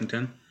for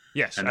Washington.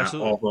 Yes, And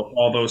absolutely.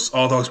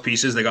 all those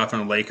pieces they got from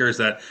the Lakers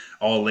that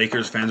all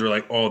Lakers fans were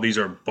like, "Oh, these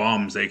are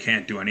bums. They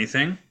can't do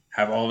anything."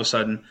 Have all of a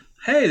sudden,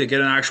 hey, they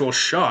get an actual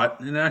shot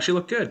and it actually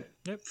looked good.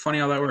 Yep. Funny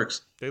how that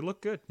works. They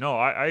look good. No,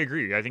 I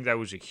agree. I think that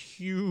was a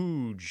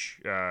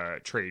huge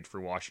trade for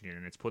Washington,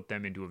 and it's put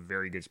them into a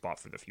very good spot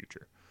for the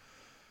future.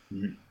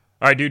 Mm-hmm.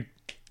 All right, dude.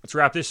 Let's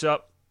wrap this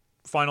up.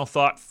 Final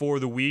thought for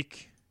the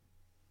week.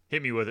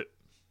 Hit me with it.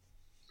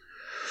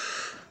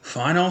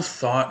 Final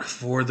thought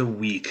for the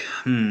week.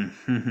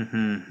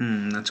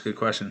 That's a good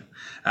question.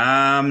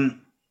 To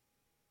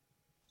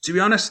be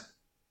honest,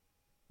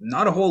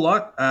 not a whole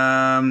lot.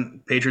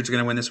 Patriots are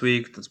going to win this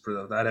week. Let's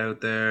put that out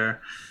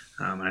there.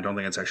 I don't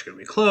think it's actually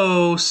going to be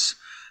close.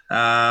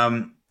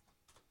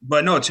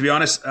 But no, to be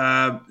honest,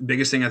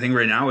 biggest thing I think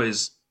right now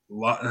is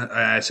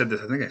I said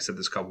this. I think I said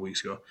this a couple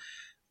weeks ago.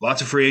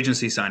 Lots of free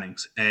agency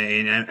signings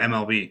in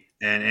MLB,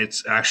 and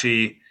it's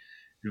actually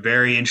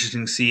very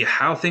interesting to see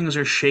how things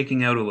are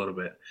shaking out a little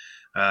bit.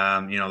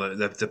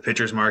 The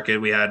pitchers market.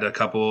 We had a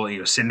couple.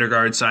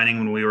 Syndergaard signing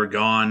when we were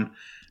gone.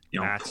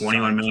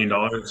 $21 million.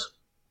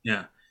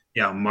 Yeah.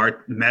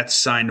 Mets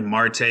signed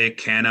Marte,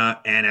 Canna,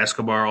 and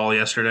Escobar all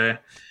yesterday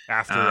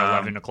after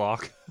 11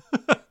 o'clock.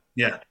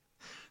 Yeah.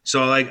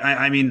 So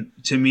I mean,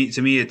 to me,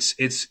 it's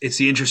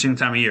the interesting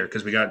time of year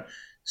because we got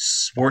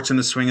sports in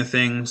the swing of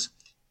things.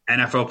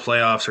 NFL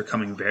playoffs are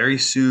coming very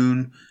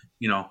soon.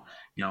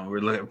 We're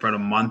looking for a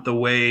month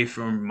away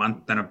from a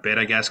month and a bit,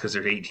 I guess, because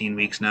there's 18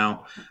 weeks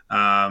now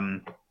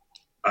of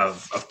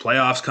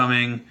playoffs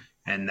coming,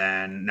 and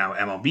then now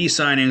MLB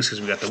signings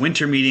because we got the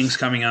winter meetings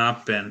coming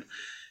up, and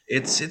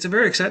it's a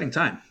very exciting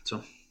time.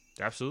 So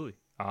absolutely,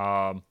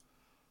 I'm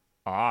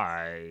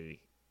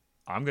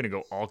gonna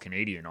go all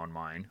Canadian on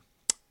mine.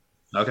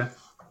 Okay,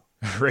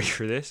 ready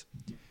for this?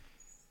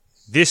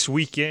 This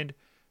weekend,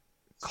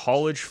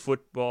 college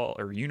football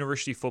or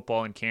university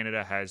football in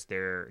Canada has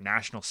their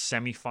national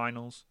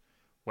semifinals.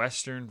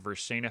 Western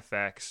versus St.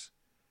 FX,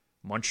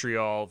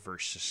 Montreal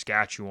versus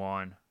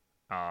Saskatchewan.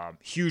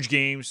 Huge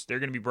games. They're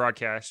going to be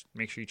broadcast.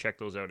 Make sure you check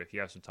those out if you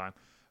have some time.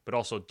 But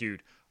also,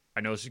 dude,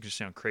 I know this is going to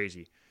sound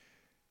crazy.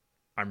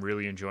 I'm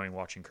really enjoying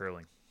watching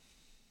curling.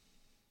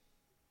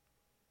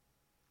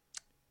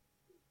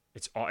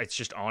 It's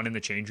just on in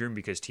the change room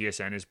because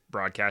TSN is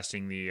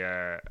broadcasting the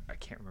I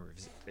can't remember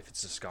if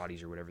it's the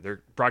Scotties or whatever.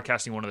 They're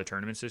broadcasting one of the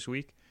tournaments this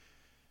week.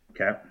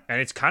 Okay.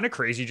 And it's kind of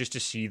crazy just to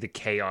see the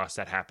chaos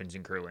that happens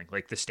in curling,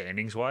 like the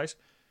standings wise.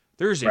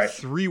 There's a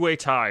three-way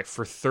tie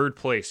for third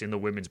place in the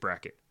women's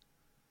bracket.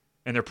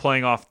 And they're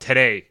playing off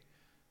today,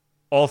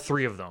 all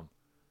three of them,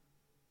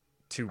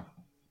 to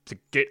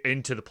get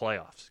into the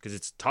playoffs. Because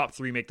it's top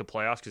three make the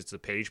playoffs because it's the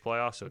Page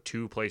playoffs. So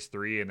 2 plays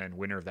 3, and then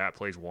winner of that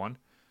plays 1.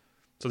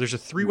 So there's a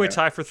three-way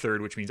tie for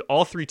third, which means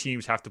all 3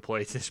 teams have to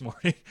play this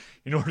morning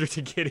in order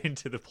to get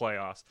into the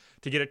playoffs,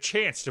 to get a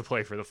chance to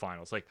play for the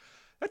finals. Like,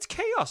 that's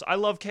chaos. I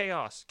love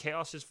chaos.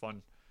 Chaos is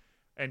fun.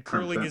 And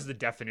curling is the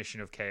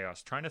definition of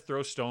chaos. Trying to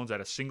throw stones at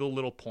a single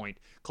little point,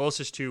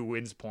 closest to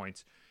wins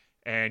points,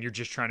 and you're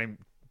just trying to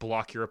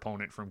block your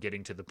opponent from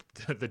getting to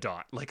the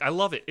dot. Like, I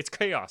love it. It's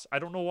chaos. I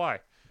don't know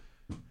why.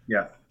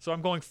 Yeah. So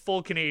I'm going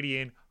full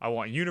Canadian. I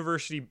want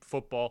university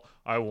football.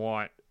 I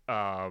want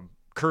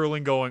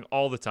curling going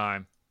all the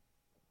time.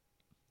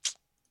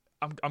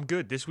 I'm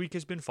good. This week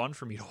has been fun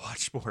for me to watch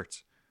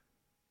sports.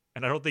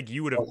 And I don't think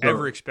you would have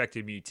ever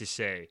expected me to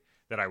say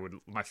that I would.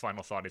 My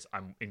final thought is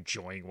I'm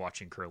enjoying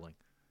watching curling.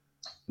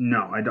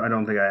 No, I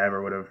don't think I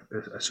ever would have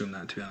assumed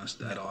that, to be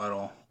honest, at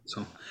all.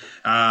 So,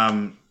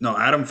 no,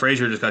 Adam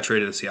Frazier just got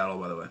traded to Seattle,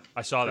 by the way.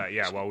 I saw that,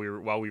 yeah, while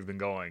we've been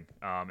going,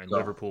 and so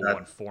Liverpool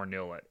won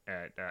 4-0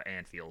 at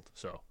Anfield.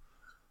 So,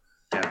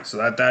 yeah, so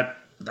that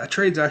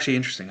trade's actually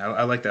interesting.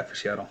 I like that for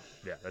Seattle.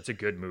 Yeah, that's a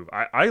good move.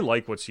 I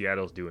like what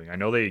Seattle's doing. I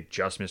know they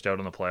just missed out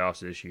on the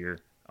playoffs this year,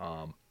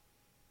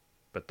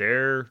 but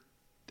they're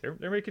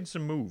making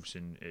some moves,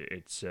 and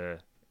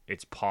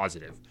it's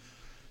positive.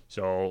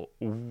 So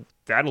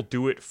that'll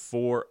do it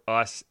for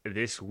us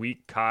this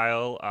week,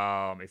 Kyle.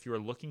 If you are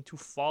looking to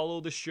follow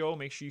the show,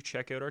 make sure you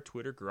check out our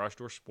Twitter, Garage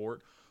Door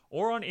Sport,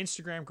 or on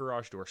Instagram,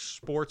 Garage Door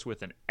Sports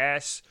with an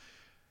S.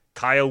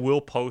 Kyle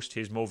will post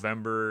his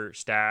Movember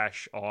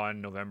stash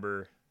on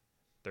November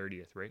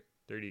 30th, right?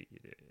 30.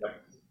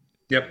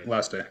 Yep,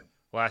 last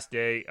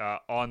day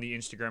on the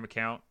Instagram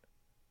account.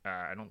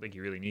 I don't think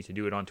you really need to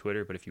do it on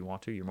Twitter, but if you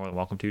want to, you're more than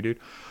welcome to, dude.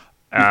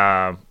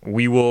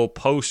 We will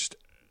post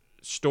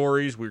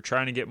stories. We're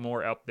trying to get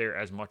more up there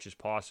as much as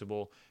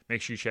possible.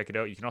 Make sure you check it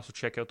out. You can also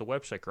check out the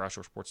website,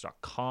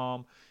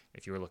 garagedoorsports.com,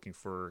 if you're looking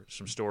for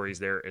some stories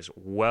there as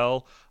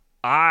well.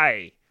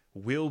 I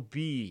will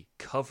be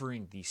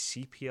covering the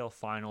CPL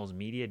Finals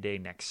Media Day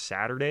next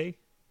Saturday.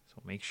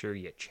 So make sure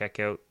you check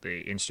out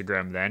the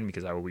Instagram then,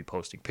 because I will be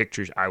posting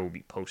pictures. I will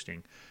be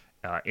posting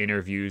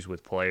interviews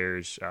with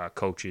players,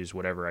 coaches,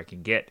 whatever I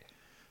can get.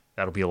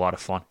 That'll be a lot of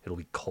fun. It'll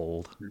be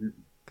cold.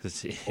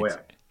 Because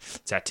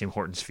it's at Tim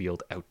Hortons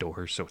Field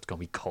outdoors, so it's going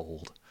to be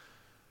cold.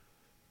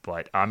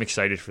 But I'm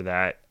excited for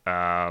that.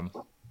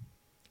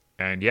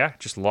 And yeah,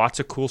 just lots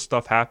of cool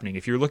stuff happening.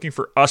 If you're looking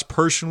for us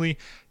personally,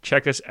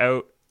 check us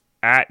out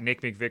at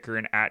Nick McVicker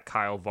and at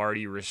Kyle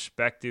Vardy,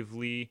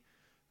 respectively.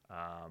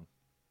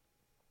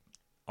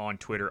 On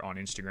Twitter, on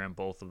Instagram,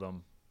 both of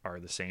them are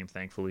the same,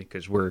 thankfully,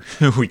 because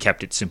we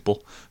kept it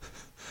simple.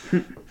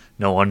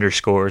 No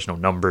underscores, no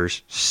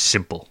numbers,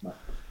 simple.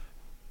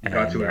 You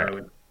got too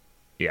early.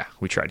 Yeah,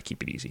 we tried to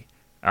keep it easy.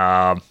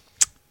 Other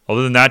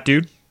than that,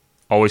 dude,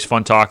 always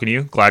fun talking to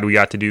you. Glad we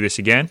got to do this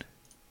again.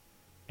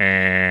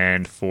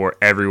 And for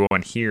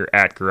everyone here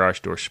at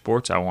Garage Door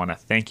Sports, I want to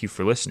thank you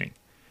for listening.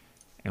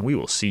 And we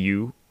will see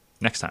you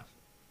next time.